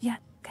just... Yeah,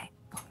 okay.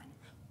 1 minute.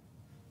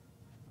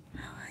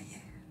 How are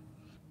you?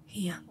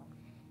 Here.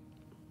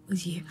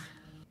 With you.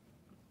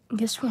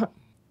 Guess what?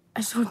 I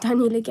saw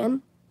Daniel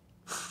again.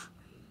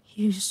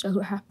 He was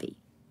so happy.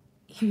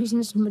 He was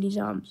in somebody's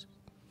arms.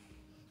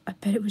 I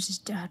bet it was his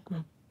dad,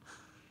 Mum.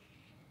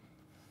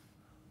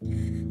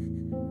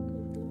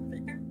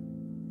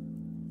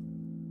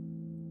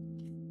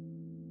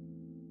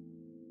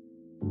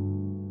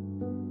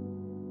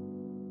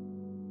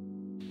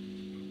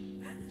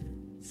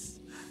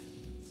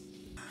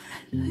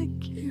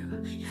 Thank you.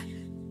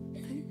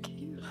 Thank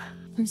you.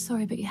 I'm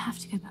sorry, but you have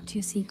to go back to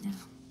your seat now.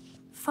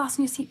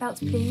 Fasten your seatbelts,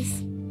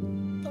 please. I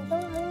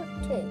don't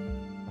want to.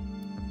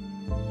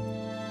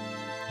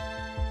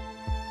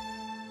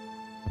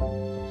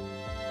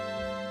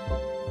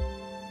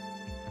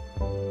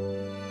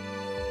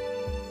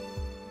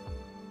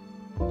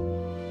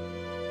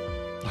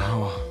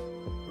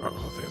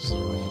 Oh, there's the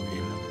wrong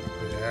email.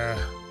 Yeah.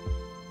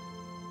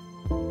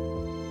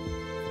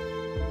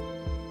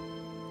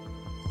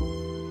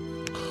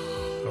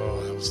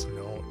 Oh, that was the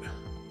note.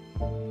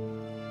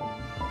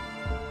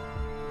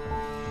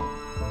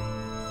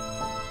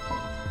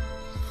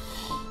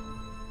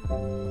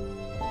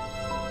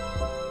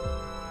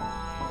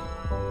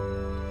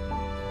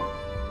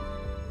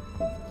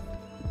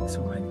 It's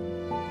all right.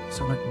 It's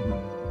all right,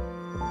 Mum.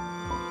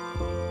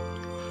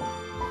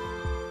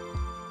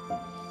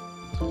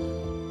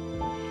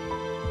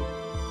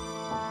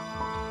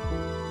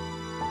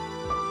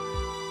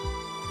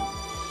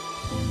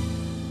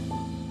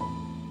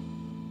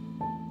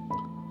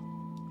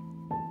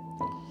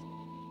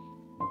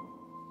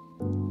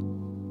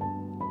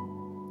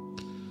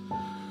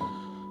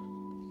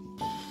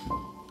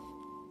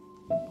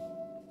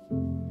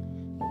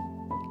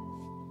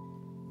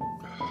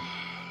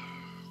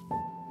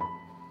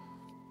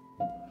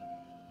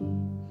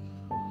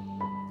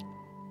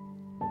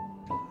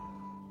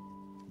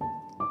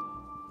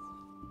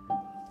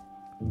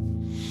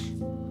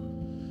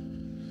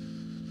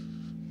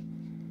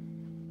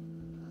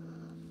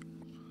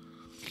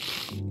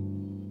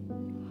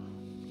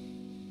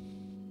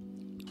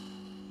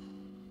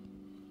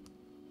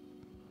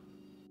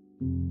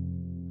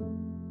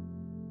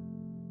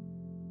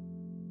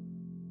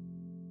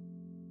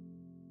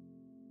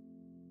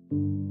 Ooh,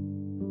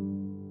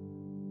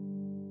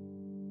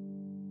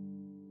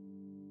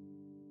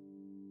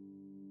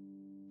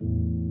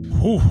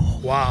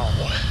 wow.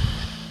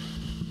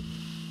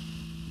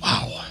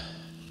 Wow.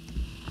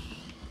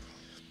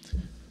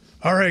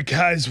 All right,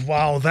 guys.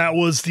 Wow, that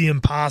was The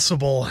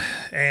Impossible.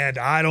 And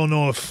I don't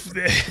know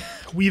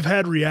if we've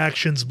had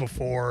reactions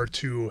before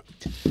to,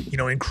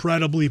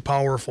 incredibly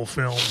powerful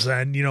films.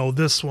 And,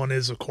 this one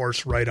is, of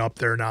course, right up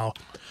there now.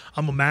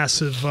 I'm a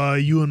massive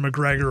Ewan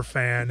McGregor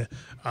fan.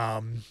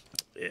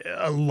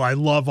 I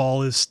love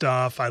all his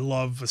stuff. I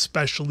love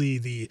especially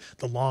the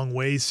Long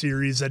Way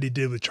series that he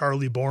did with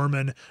Charlie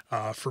Borman.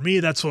 For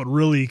me, that's what I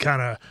really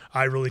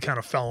kind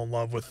of fell in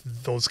love with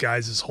those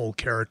guys, his whole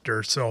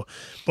character. So,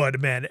 but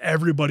man,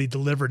 everybody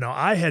delivered. Now,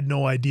 I had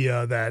no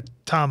idea that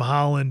Tom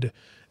Holland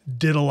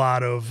did a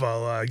lot of,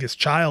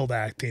 child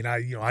acting.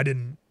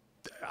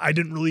 I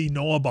didn't really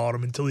know about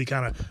him until he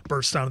kind of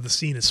burst onto the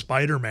scene as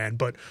Spider-Man,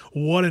 but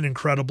what an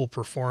incredible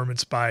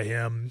performance by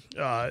him.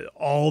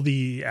 All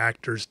the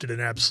actors did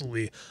an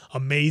absolutely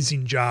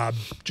amazing job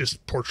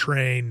just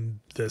portraying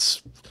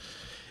this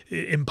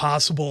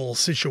impossible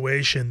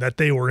situation that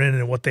they were in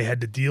and what they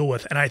had to deal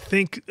with. And I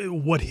think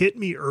what hit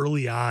me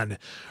early on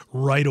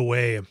right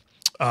away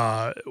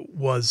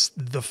was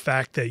the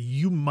fact that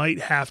you might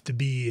have to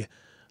be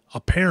a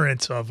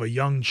parent of a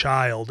young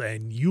child,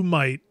 and you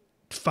might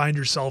find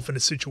yourself in a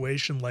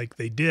situation like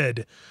they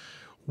did,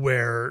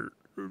 where,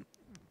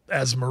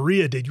 as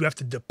Maria did, you have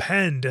to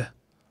depend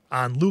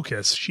on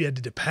Lucas. She had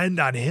to depend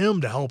on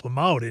him to help him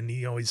out. And,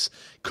 he's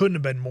couldn't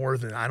have been more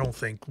than, I don't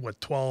think,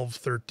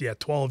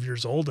 12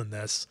 years old in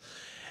this.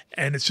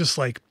 And it's just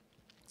like,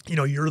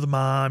 you're the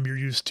mom, you're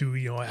used to,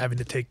 having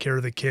to take care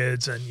of the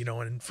kids. And,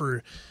 and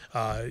for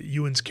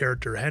Ewan's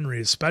character, Henry,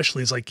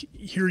 especially, is like,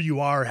 here you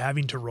are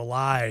having to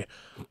rely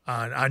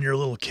on your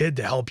little kid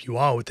to help you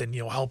out and,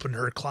 helping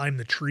her climb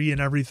the tree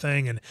and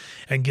everything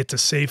and get to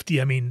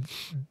safety. I mean,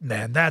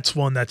 man, that's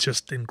one that's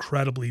just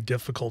incredibly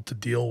difficult to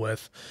deal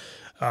with.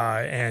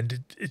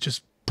 And it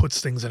just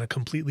puts things in a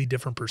completely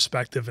different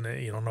perspective,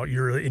 and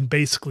you're in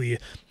basically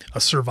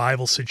a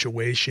survival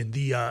situation.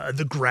 The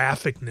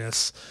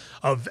graphicness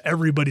of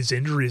everybody's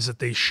injuries that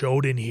they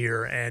showed in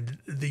here, and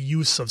the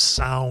use of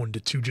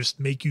sound to just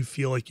make you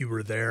feel like you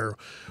were there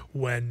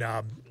when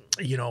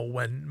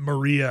when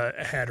Maria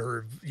had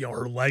her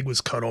leg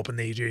was cut open,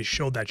 they just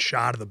showed that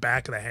shot of the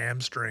back of the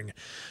hamstring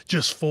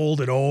just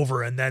folded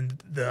over, and then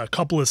a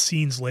couple of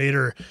scenes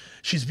later,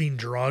 she's being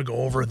drug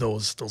over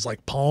those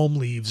like palm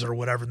leaves or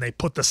whatever, and they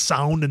put the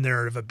sound in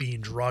there of it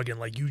being drug, and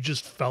like you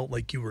just felt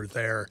like you were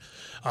there.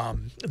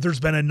 There's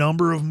been a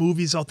number of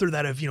movies out there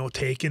that have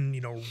taken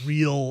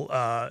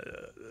real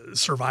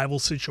survival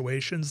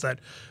situations that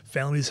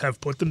families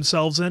have put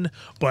themselves in,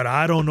 but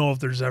I don't know if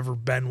there's ever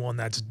been one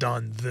that's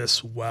done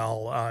this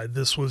well.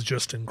 This was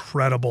just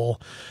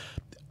incredible.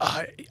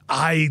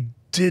 I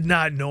did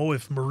not know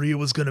if Maria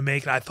was going to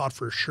make it. I thought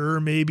for sure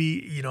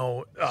maybe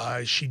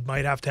she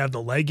might have to have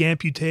the leg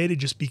amputated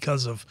just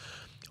because of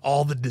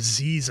all the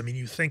disease. I mean,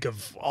 you think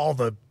of all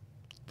the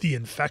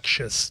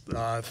infectious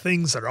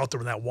things that are out there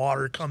when that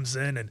water comes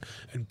in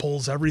and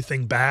pulls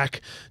everything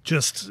back.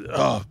 Just,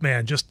 oh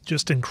man,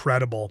 just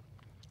incredible.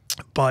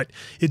 But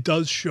it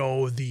does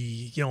show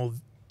the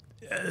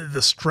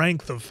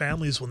strength of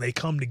families when they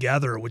come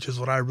together, which is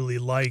what I really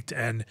liked.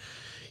 And,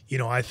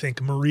 I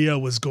think Maria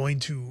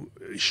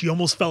she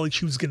almost felt like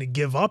she was going to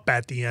give up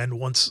at the end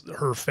once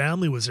her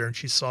family was there and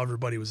she saw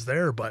everybody was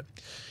there. But,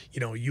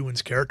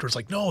 Ewan's character was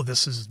like, no,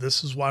 this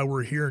is why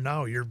we're here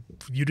now.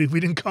 We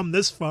didn't come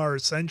this far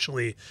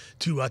essentially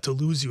to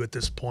lose you at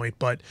this point.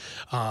 But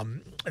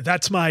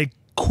that's my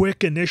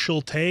quick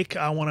initial take.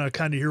 I want to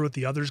kind of hear what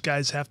the others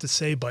guys have to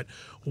say, but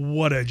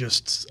what a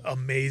just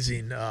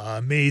amazing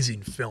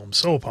film.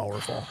 So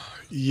powerful.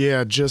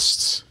 Yeah.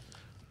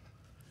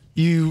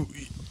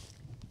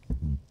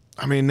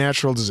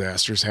 Natural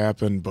disasters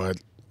happen, but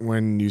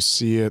when you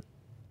see it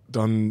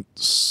done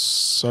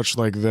such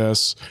like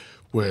this,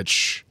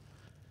 which,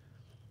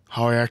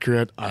 how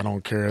accurate, I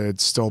don't care.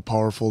 It's still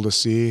powerful to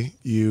see.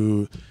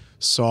 You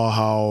saw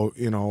how,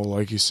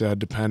 like you said,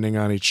 depending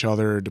on each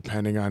other,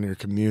 depending on your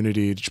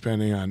community,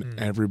 depending on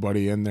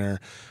everybody in there.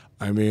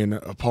 I mean,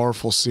 a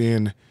powerful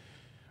scene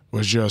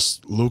was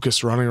just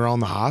Lucas running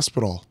around the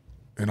hospital,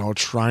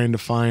 trying to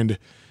find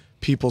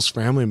people's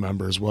family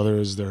members, whether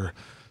it's their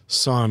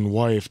son,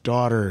 wife,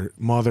 daughter,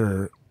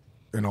 mother,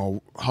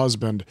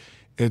 husband.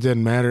 It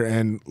didn't matter.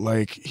 And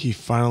like, he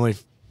finally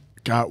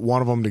got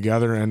one of them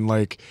together, and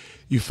like,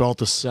 you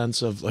felt a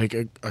sense of like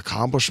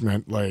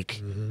accomplishment,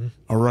 like,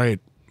 all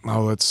right, now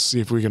let's see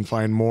if we can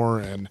find more.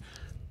 And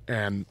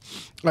and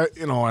I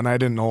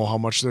didn't know how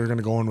much they're going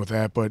to go in with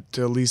that, but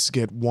to at least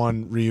get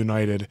one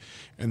reunited,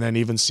 and then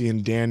even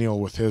seeing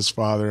Daniel with his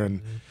father,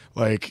 and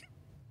like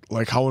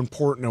how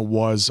important it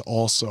was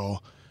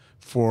also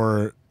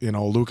for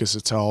Lucas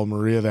to tell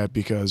Maria that,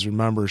 because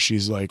remember,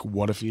 she's like,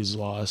 what if he's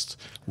lost?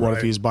 What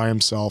if he's by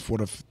himself?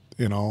 What if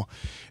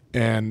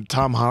and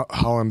Tom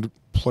Holland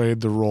played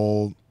the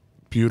role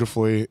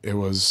beautifully. It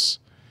was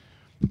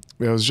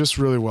just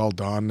really well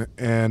done,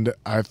 and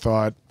I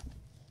thought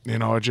You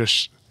know, it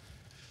just,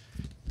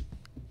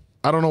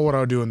 I don't know what I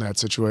would do in that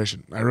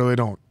situation. I really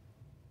don't.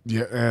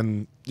 Yeah,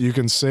 and you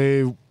can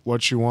say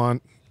what you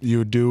want, you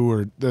would do,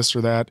 or this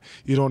or that.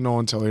 You don't know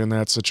until you're in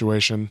that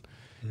situation.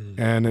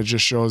 And it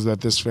just shows that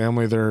this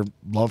family, their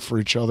love for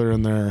each other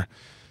and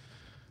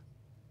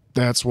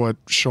that's what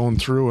shone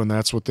through, and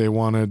that's what they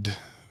wanted.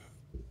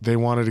 They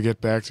wanted to get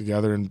back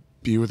together and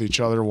be with each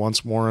other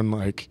once more.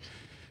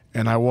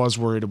 And I was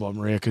worried about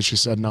Maria because she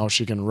said now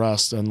she can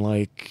rest. And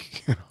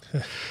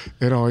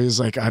he's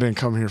like, I didn't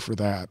come here for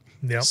that.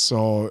 Yep.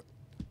 So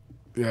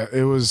yeah,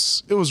 it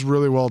was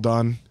really well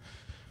done.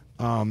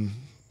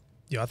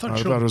 Yeah, I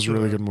thought it was a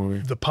really good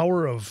movie. The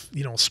power of,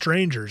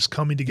 strangers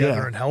coming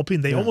together and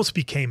helping. They almost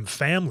became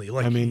family.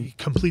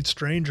 Complete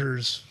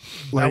strangers.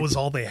 That was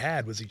all they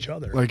had was each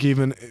other.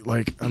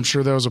 I'm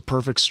sure there was a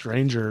perfect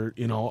stranger,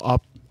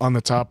 up on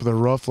the top of the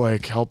roof,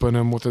 helping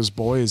him with his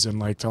boys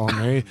and telling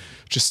him, hey,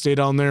 just stay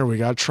down there. We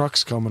got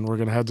trucks coming. We're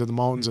going to head to the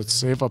mountains. It's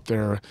safe up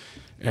there.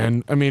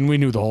 And we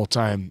knew the whole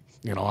time,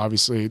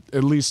 obviously,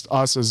 at least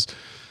us as,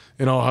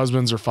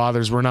 husbands or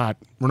fathers, we're not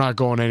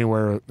going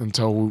anywhere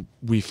until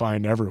we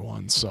find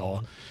everyone.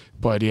 So,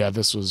 but yeah,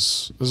 this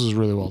was a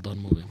really well done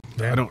movie.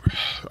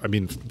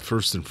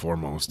 First and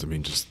foremost,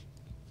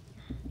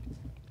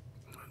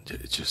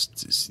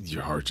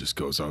 your heart just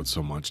goes out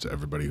so much to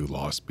everybody who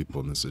lost people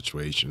in this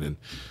situation. And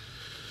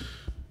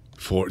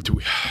I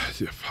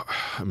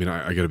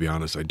got to be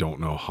honest, I don't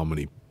know how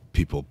many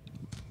people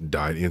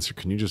died. Answer,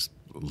 can you just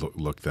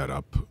look that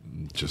up?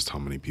 Just how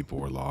many people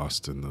were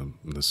lost in the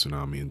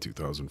tsunami in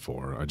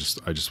 2004? I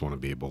just want to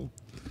be able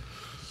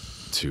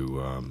to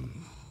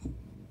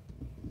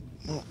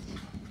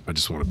I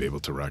just want to be able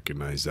to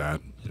recognize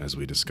that as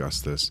we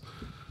discuss this.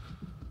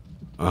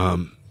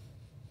 I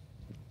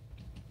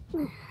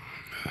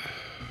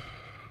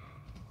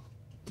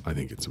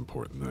think it's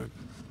important that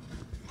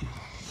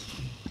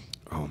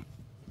oh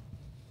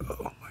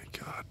my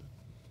God.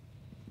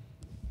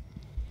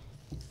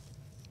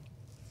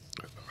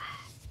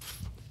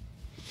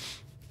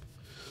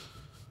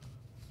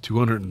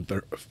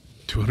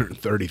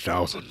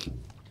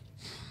 230,000.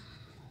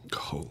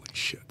 Holy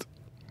shit.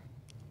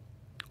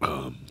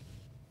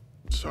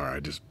 Sorry, I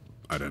guess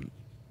I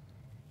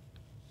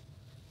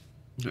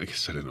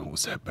didn't know it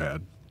was that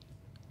bad.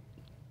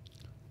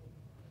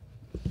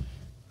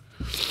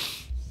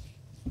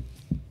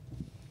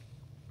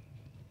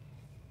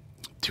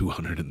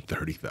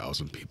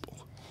 $230,000 people.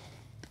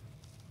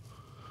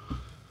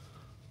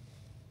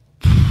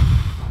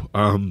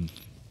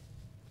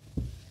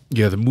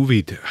 Yeah, the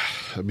movie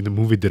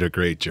did a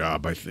great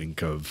job, I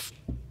think, of,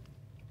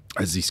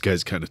 as these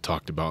guys kind of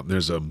talked about. And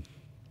there's a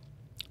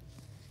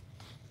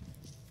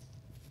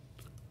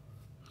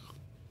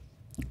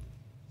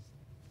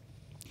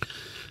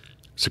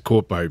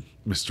quote by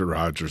Mr.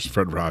 Rogers,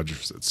 Fred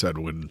Rogers, that said,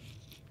 when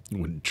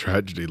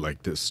tragedy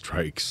like this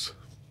strikes,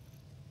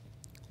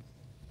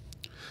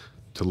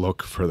 to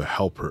look for the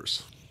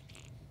helpers.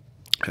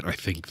 And I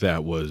think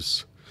that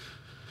was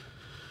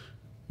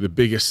the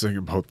biggest thing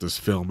about this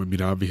film.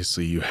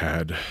 Obviously you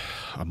had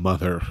a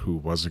mother who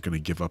wasn't going to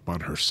give up on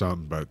her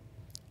son, but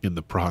in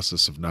the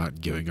process of not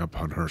giving up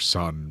on her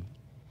son,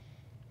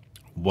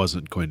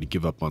 wasn't going to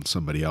give up on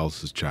somebody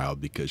else's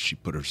child because she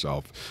put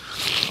herself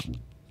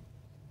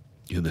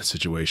in the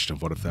situation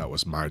of, what if that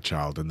was my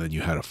child? And then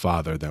you had a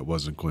father that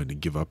wasn't going to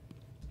give up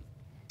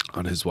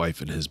on his wife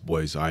and his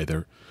boys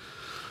either.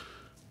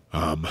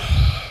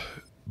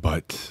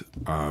 But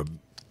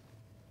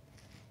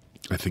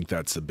I think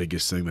that's the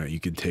biggest thing that you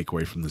can take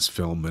away from this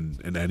film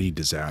and any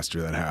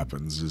disaster that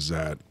happens, is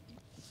that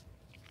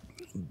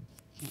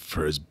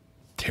for as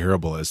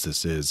terrible as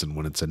this is, and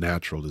when it's a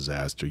natural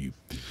disaster, you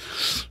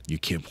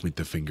can't point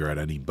the finger at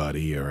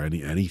anybody or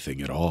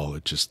anything at all.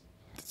 It just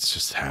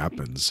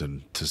happens.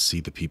 And to see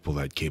the people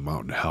that came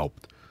out and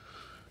helped,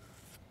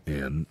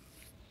 and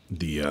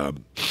the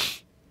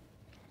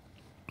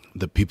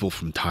people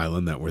from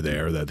Thailand that were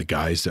there, the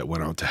guys that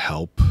went out to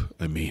help,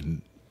 I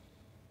mean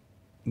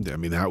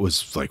that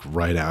was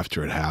right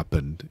after it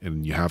happened,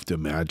 and you have to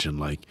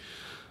imagine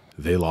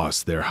they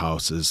lost their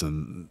houses,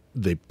 and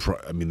their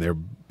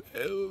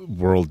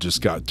world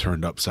just got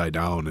turned upside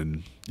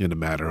down in a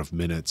matter of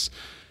minutes,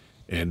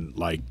 and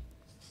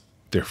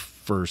their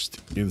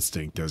first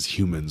instinct as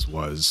humans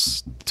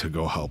was to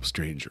go help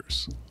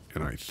strangers.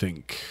 And I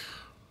think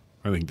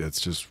that's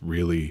just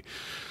really,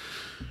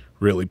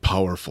 really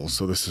powerful.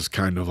 So this is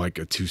kind of like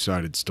a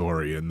two-sided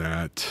story, in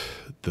that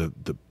the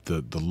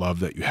love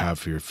that you have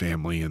for your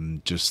family,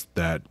 and just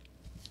that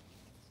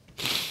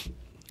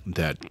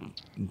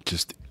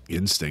just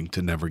instinct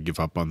to never give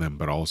up on them,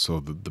 but also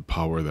the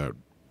power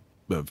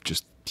of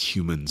just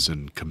humans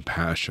and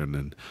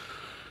compassion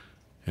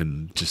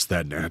and just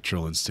that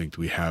natural instinct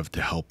we have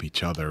to help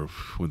each other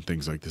when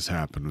things like this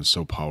happen was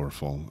so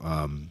powerful.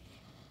 And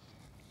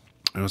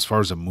as far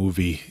as a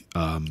movie,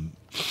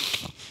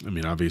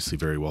 obviously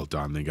very well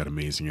done. They got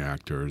amazing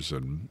actors,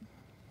 and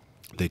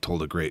they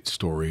told a great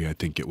story. I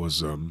think it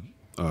was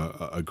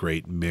a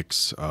great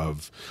mix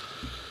of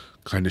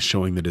kind of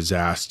showing the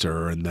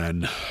disaster, and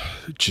then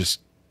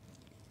just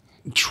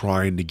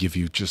trying to give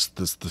you just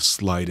the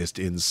slightest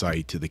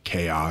insight to the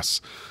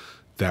chaos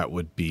that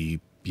would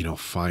be, you know,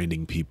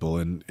 finding people.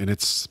 And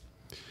it's,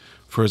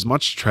 for as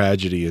much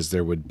tragedy as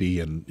there would be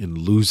in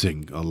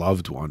losing a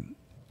loved one,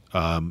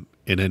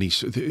 in any,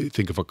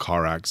 think of a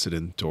car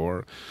accident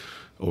or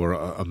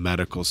a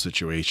medical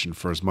situation,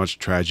 for as much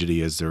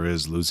tragedy as there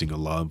is losing a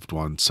loved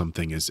one,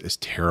 something as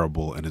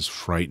terrible and as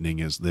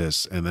frightening as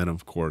this. And then,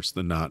 of course,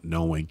 the not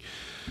knowing.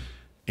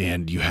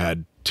 And you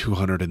had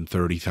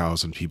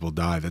 230,000 people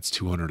die. That's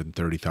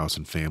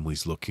 230,000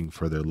 families looking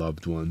for their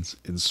loved ones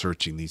and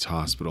searching these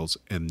hospitals,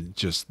 and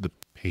just the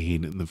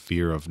pain and the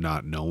fear of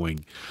not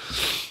knowing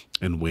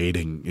and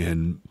waiting.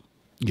 And,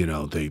 you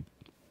know,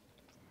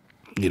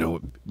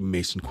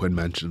 Mason Quinn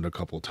mentioned it a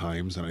couple of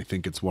times, and I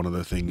think it's one of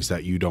the things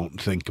that you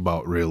don't think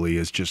about really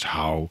is just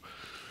how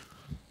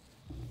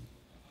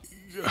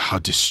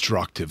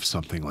destructive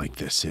something like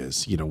this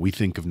is. You know, we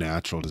think of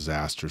natural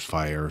disasters,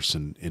 fires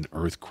and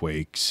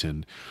earthquakes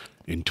and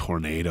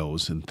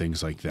tornadoes and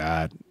things like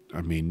that.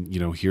 I mean, you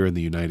know, here in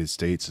the United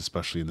States,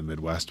 especially in the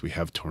Midwest, we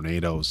have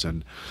tornadoes.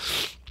 And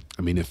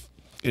I mean,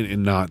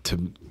 and not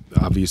to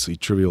obviously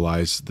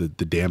trivialize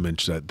the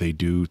damage that they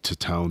do to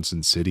towns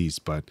and cities,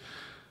 but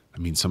I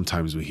mean,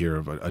 sometimes we hear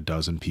of a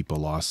dozen people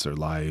lost their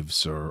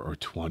lives, or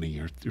 20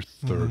 or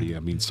 30.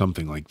 I mean,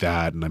 something like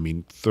that. And I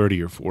mean,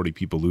 30 or 40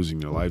 people losing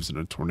their lives in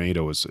a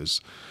tornado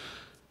is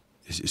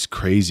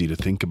crazy to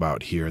think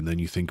about here. And then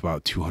you think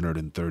about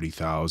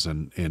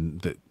 230,000,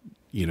 and that,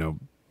 you know,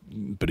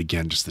 but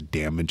again, just the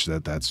damage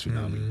that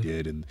tsunami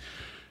did. And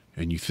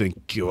you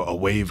think, you know, a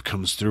wave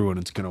comes through and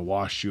it's going to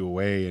wash you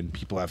away and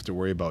people have to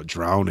worry about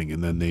drowning.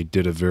 And then they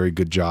did a very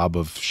good job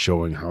of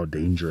showing how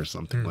dangerous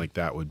something like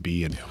that would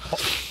be. And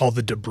all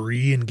the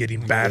debris and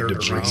getting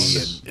battered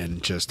around.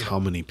 And just how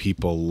many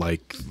people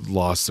like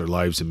lost their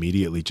lives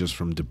immediately just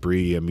from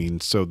debris. I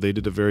mean, so they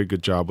did a very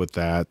good job with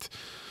that.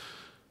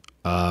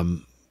 I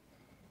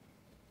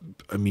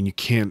mean, you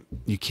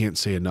can't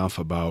say enough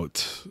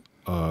about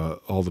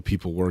all the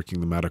people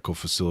working the medical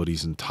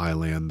facilities in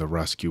Thailand, the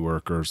rescue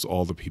workers,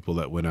 all the people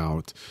that went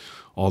out,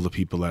 all the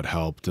people that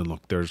helped. And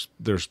look, there's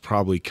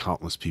probably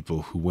countless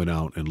people who went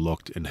out and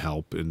looked and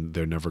helped, and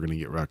they're never going to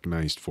get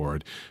recognized for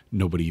it.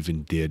 Nobody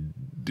even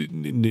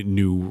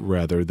knew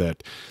rather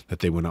that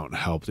they went out and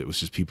helped. It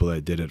was just people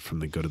that did it from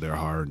the good of their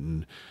heart.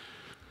 And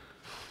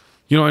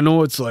you know, I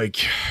know it's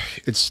like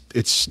it's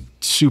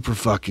super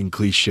fucking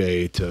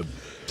cliche to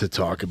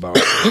talk about,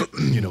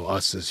 you know,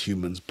 us as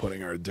humans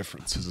putting our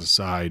differences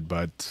aside,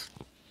 but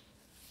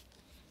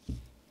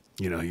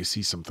you know, you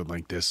see something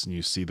like this and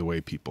you see the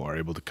way people are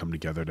able to come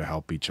together to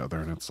help each other,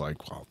 and it's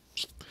like, well,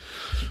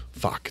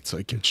 fuck, it's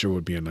like, it sure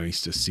would be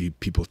nice to see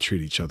people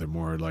treat each other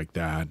more like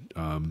that.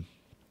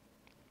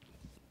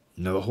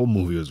 Now, the whole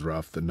movie was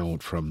rough. The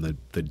note from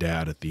the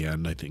dad at the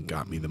end, I think,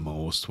 got me the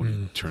most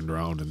when he turned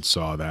around and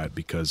saw that,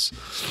 because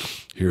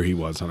here he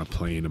was on a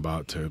plane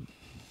about to,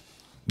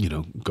 you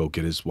know, go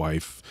get his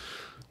wife,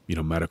 you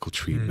know, medical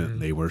treatment.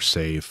 They were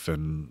safe,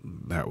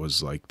 and that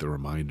was like the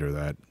reminder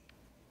that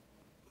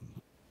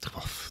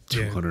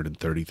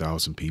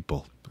 230,000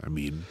 people. I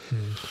mean,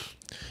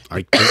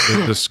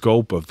 the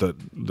scope of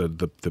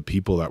the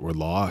people that were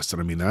lost,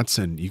 and I mean,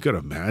 you got to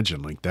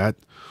imagine like that.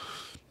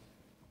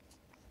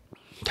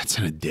 That's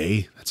in a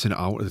day. That's an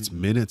hour. That's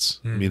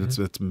minutes. I mean,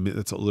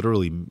 that's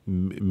literally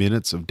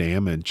minutes of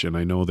damage. And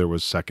I know there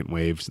was second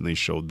waves, and they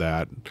showed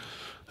that,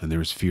 and there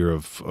was fear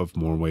of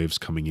more waves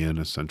coming in.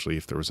 Essentially,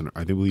 if there was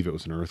I believe it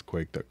was an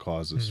earthquake that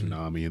caused a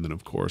tsunami, and then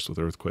of course with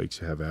earthquakes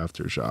you have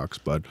aftershocks.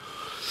 But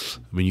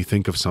I mean, you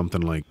think of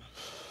something like,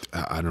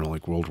 I don't know,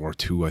 like World War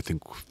II. I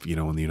think, you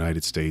know, in the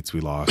United States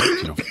we lost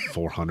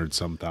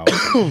 400-some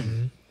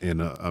thousand in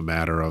a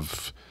matter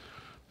of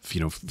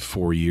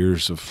 4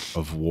 years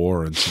of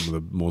war, and some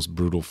of the most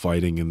brutal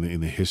fighting in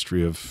the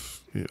history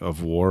of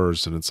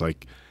wars. And it's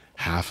like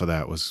half of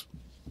that was,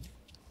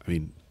 I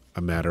mean, a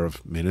matter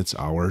of minutes,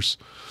 hours.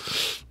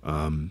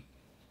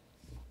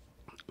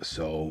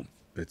 So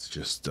it's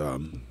just, I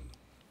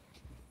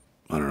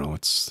don't know.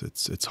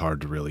 It's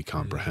hard to really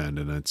comprehend,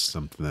 and it's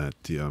something that,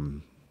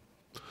 you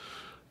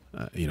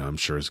know, I'm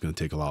sure it's going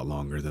to take a lot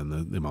longer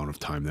than the amount of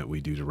time that we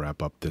do to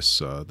wrap up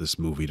this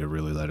movie to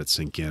really let it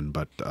sink in.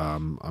 But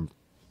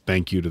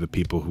thank you to the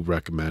people who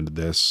recommended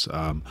this.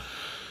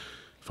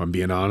 If I'm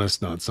being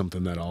honest, not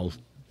something that I'll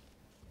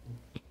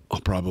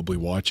probably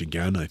watch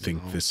again. I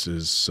think this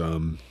is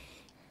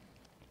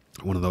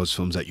one of those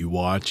films that you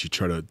watch, you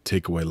try to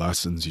take away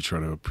lessons, you try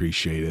to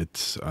appreciate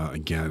it.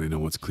 Again, I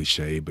know it's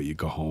cliche, but you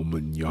go home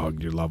and you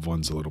hug your loved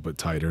ones a little bit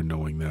tighter,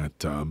 knowing that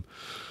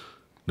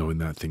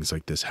things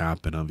like this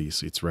happen.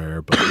 Obviously, it's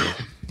rare, but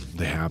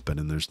they happen,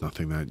 and there's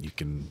nothing that you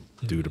can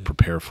do to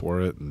prepare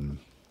for it. And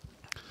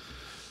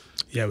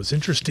yeah, it was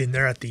interesting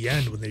there at the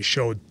end when they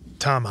showed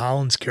Tom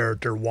Holland's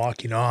character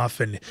walking off,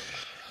 and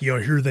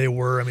here they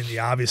were. I mean, they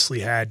obviously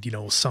had,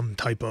 some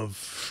type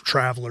of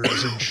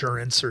traveler's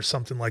insurance or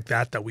something like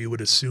that we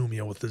would assume,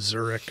 with the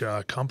Zurich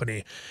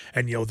company.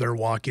 And, they're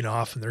walking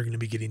off and they're going to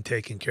be getting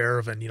taken care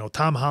of. And,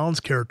 Tom Holland's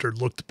character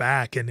looked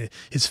back and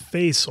his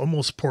face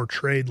almost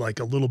portrayed like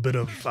a little bit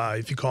of,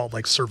 if you call it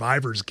like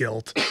survivor's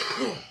guilt.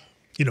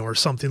 Or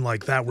something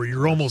like that, where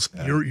you're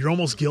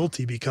almost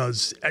guilty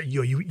because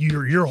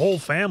your whole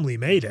family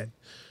made it,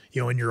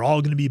 and you're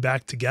all going to be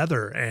back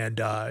together, and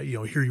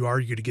here you are,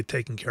 you're going to get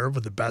taken care of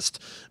with the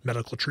best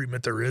medical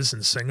treatment there is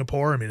in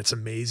Singapore. I mean, it's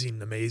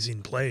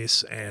amazing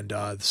place, and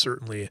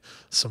certainly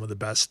some of the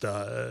best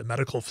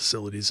medical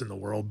facilities in the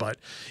world. But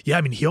yeah,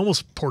 I mean, he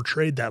almost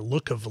portrayed that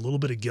look of a little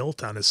bit of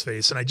guilt on his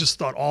face, and I just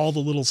thought all the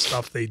little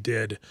stuff they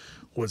did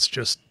was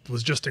just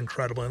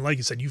incredible. And like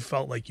you said, you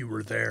felt like you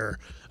were there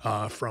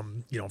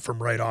from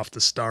right off the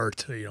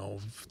start,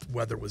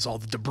 whether it was all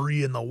the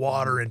debris in the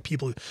water and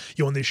people,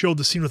 when they showed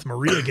the scene with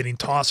Maria getting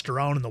tossed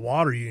around in the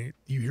water, you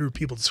hear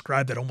people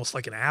describe that almost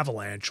like an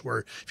avalanche,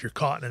 where if you're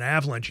caught in an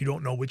avalanche, you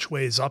don't know which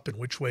way is up and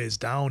which way is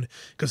down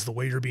because the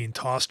way you're being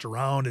tossed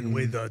around and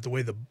the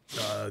way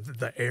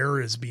the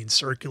air is being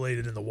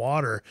circulated in the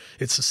water,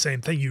 it's the same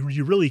thing.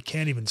 You really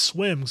can't even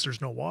swim because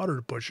there's no water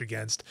to push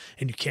against,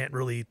 and you can't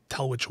really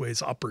tell which way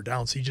is up or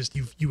down. So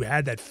you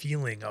had that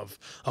feeling of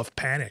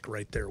panic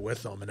right there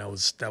with them, and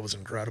that was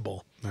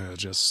incredible.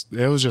 It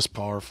was just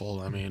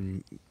powerful. I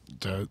mean,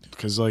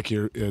 because like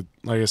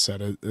I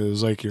said, it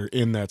was like you're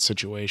in that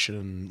situation,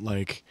 and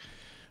like,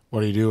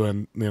 what do you do?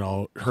 And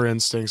her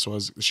instincts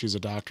was, she's a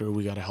doctor,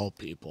 we got to help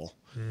people.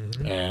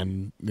 Mm-hmm.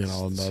 And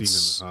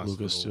that's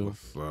Lucas too,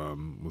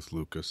 with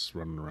Lucas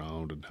running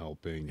around and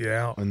helping.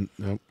 Yeah, and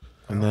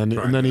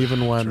then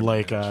even when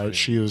like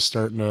she was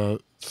starting to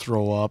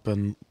throw up,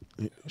 and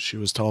she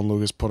was telling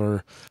Lucas, put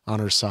her on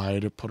her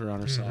side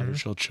or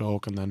she'll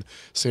choke. And then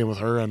same with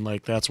her. And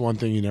like, that's one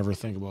thing you never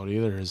think about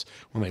either, is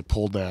when they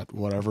pulled that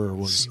whatever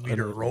was seaweed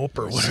or rope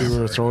or whatever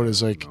her throat,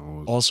 is like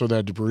also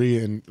that debris,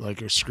 and like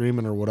you're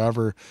screaming or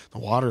whatever, the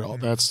water, all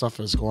that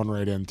stuff is going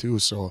right in too.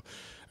 So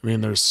I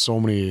mean, there's so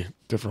many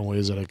different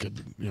ways that it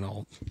could,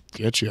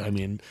 get you. I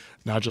mean,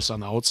 not just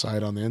on the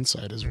outside, on the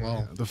inside as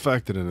well. The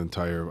fact that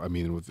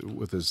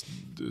with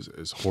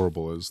as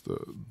horrible as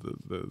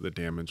the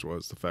damage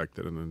was, the fact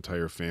that an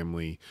entire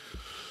family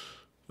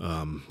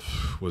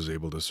was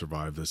able to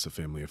survive this, a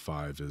family of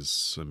 5,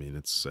 is, I mean,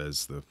 it's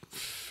as the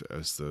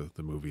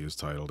movie is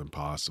titled,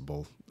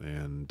 impossible,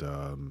 and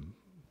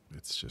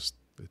it's just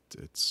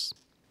it's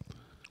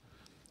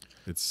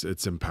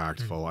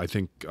impactful.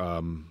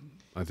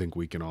 I think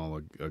we can all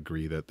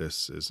agree that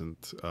this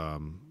isn't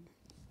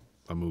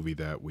a movie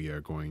that we are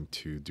going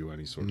to do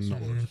any sort of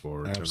scores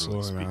for.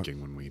 Absolutely, generally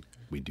speaking, when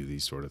we do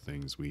these sort of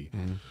things, we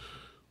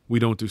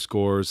don't do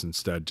scores.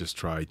 Instead, just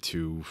try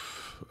to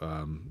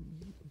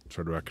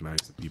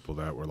recognize the people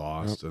that were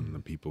lost and the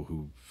people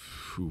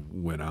who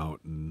went out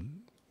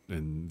and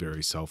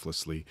very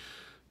selflessly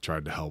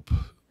tried to help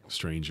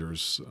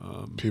strangers.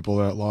 People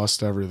that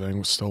lost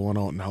everything still went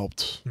out and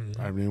helped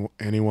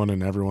anyone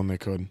and everyone they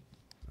could.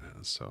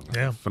 So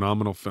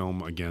phenomenal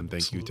film. Again,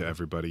 thank you to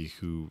everybody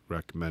who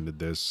recommended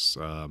this.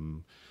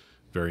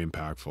 Very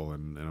impactful,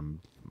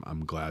 and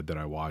I'm glad that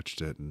I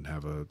watched it and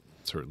have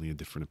certainly a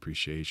different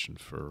appreciation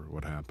for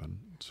what happened.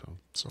 So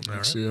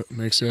it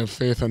makes you have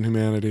faith in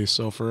humanity.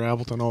 So for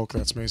Appleton Oak,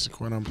 that's Mason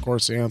Quinn. I'm, of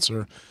course, the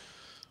answer.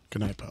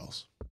 Good night, pals.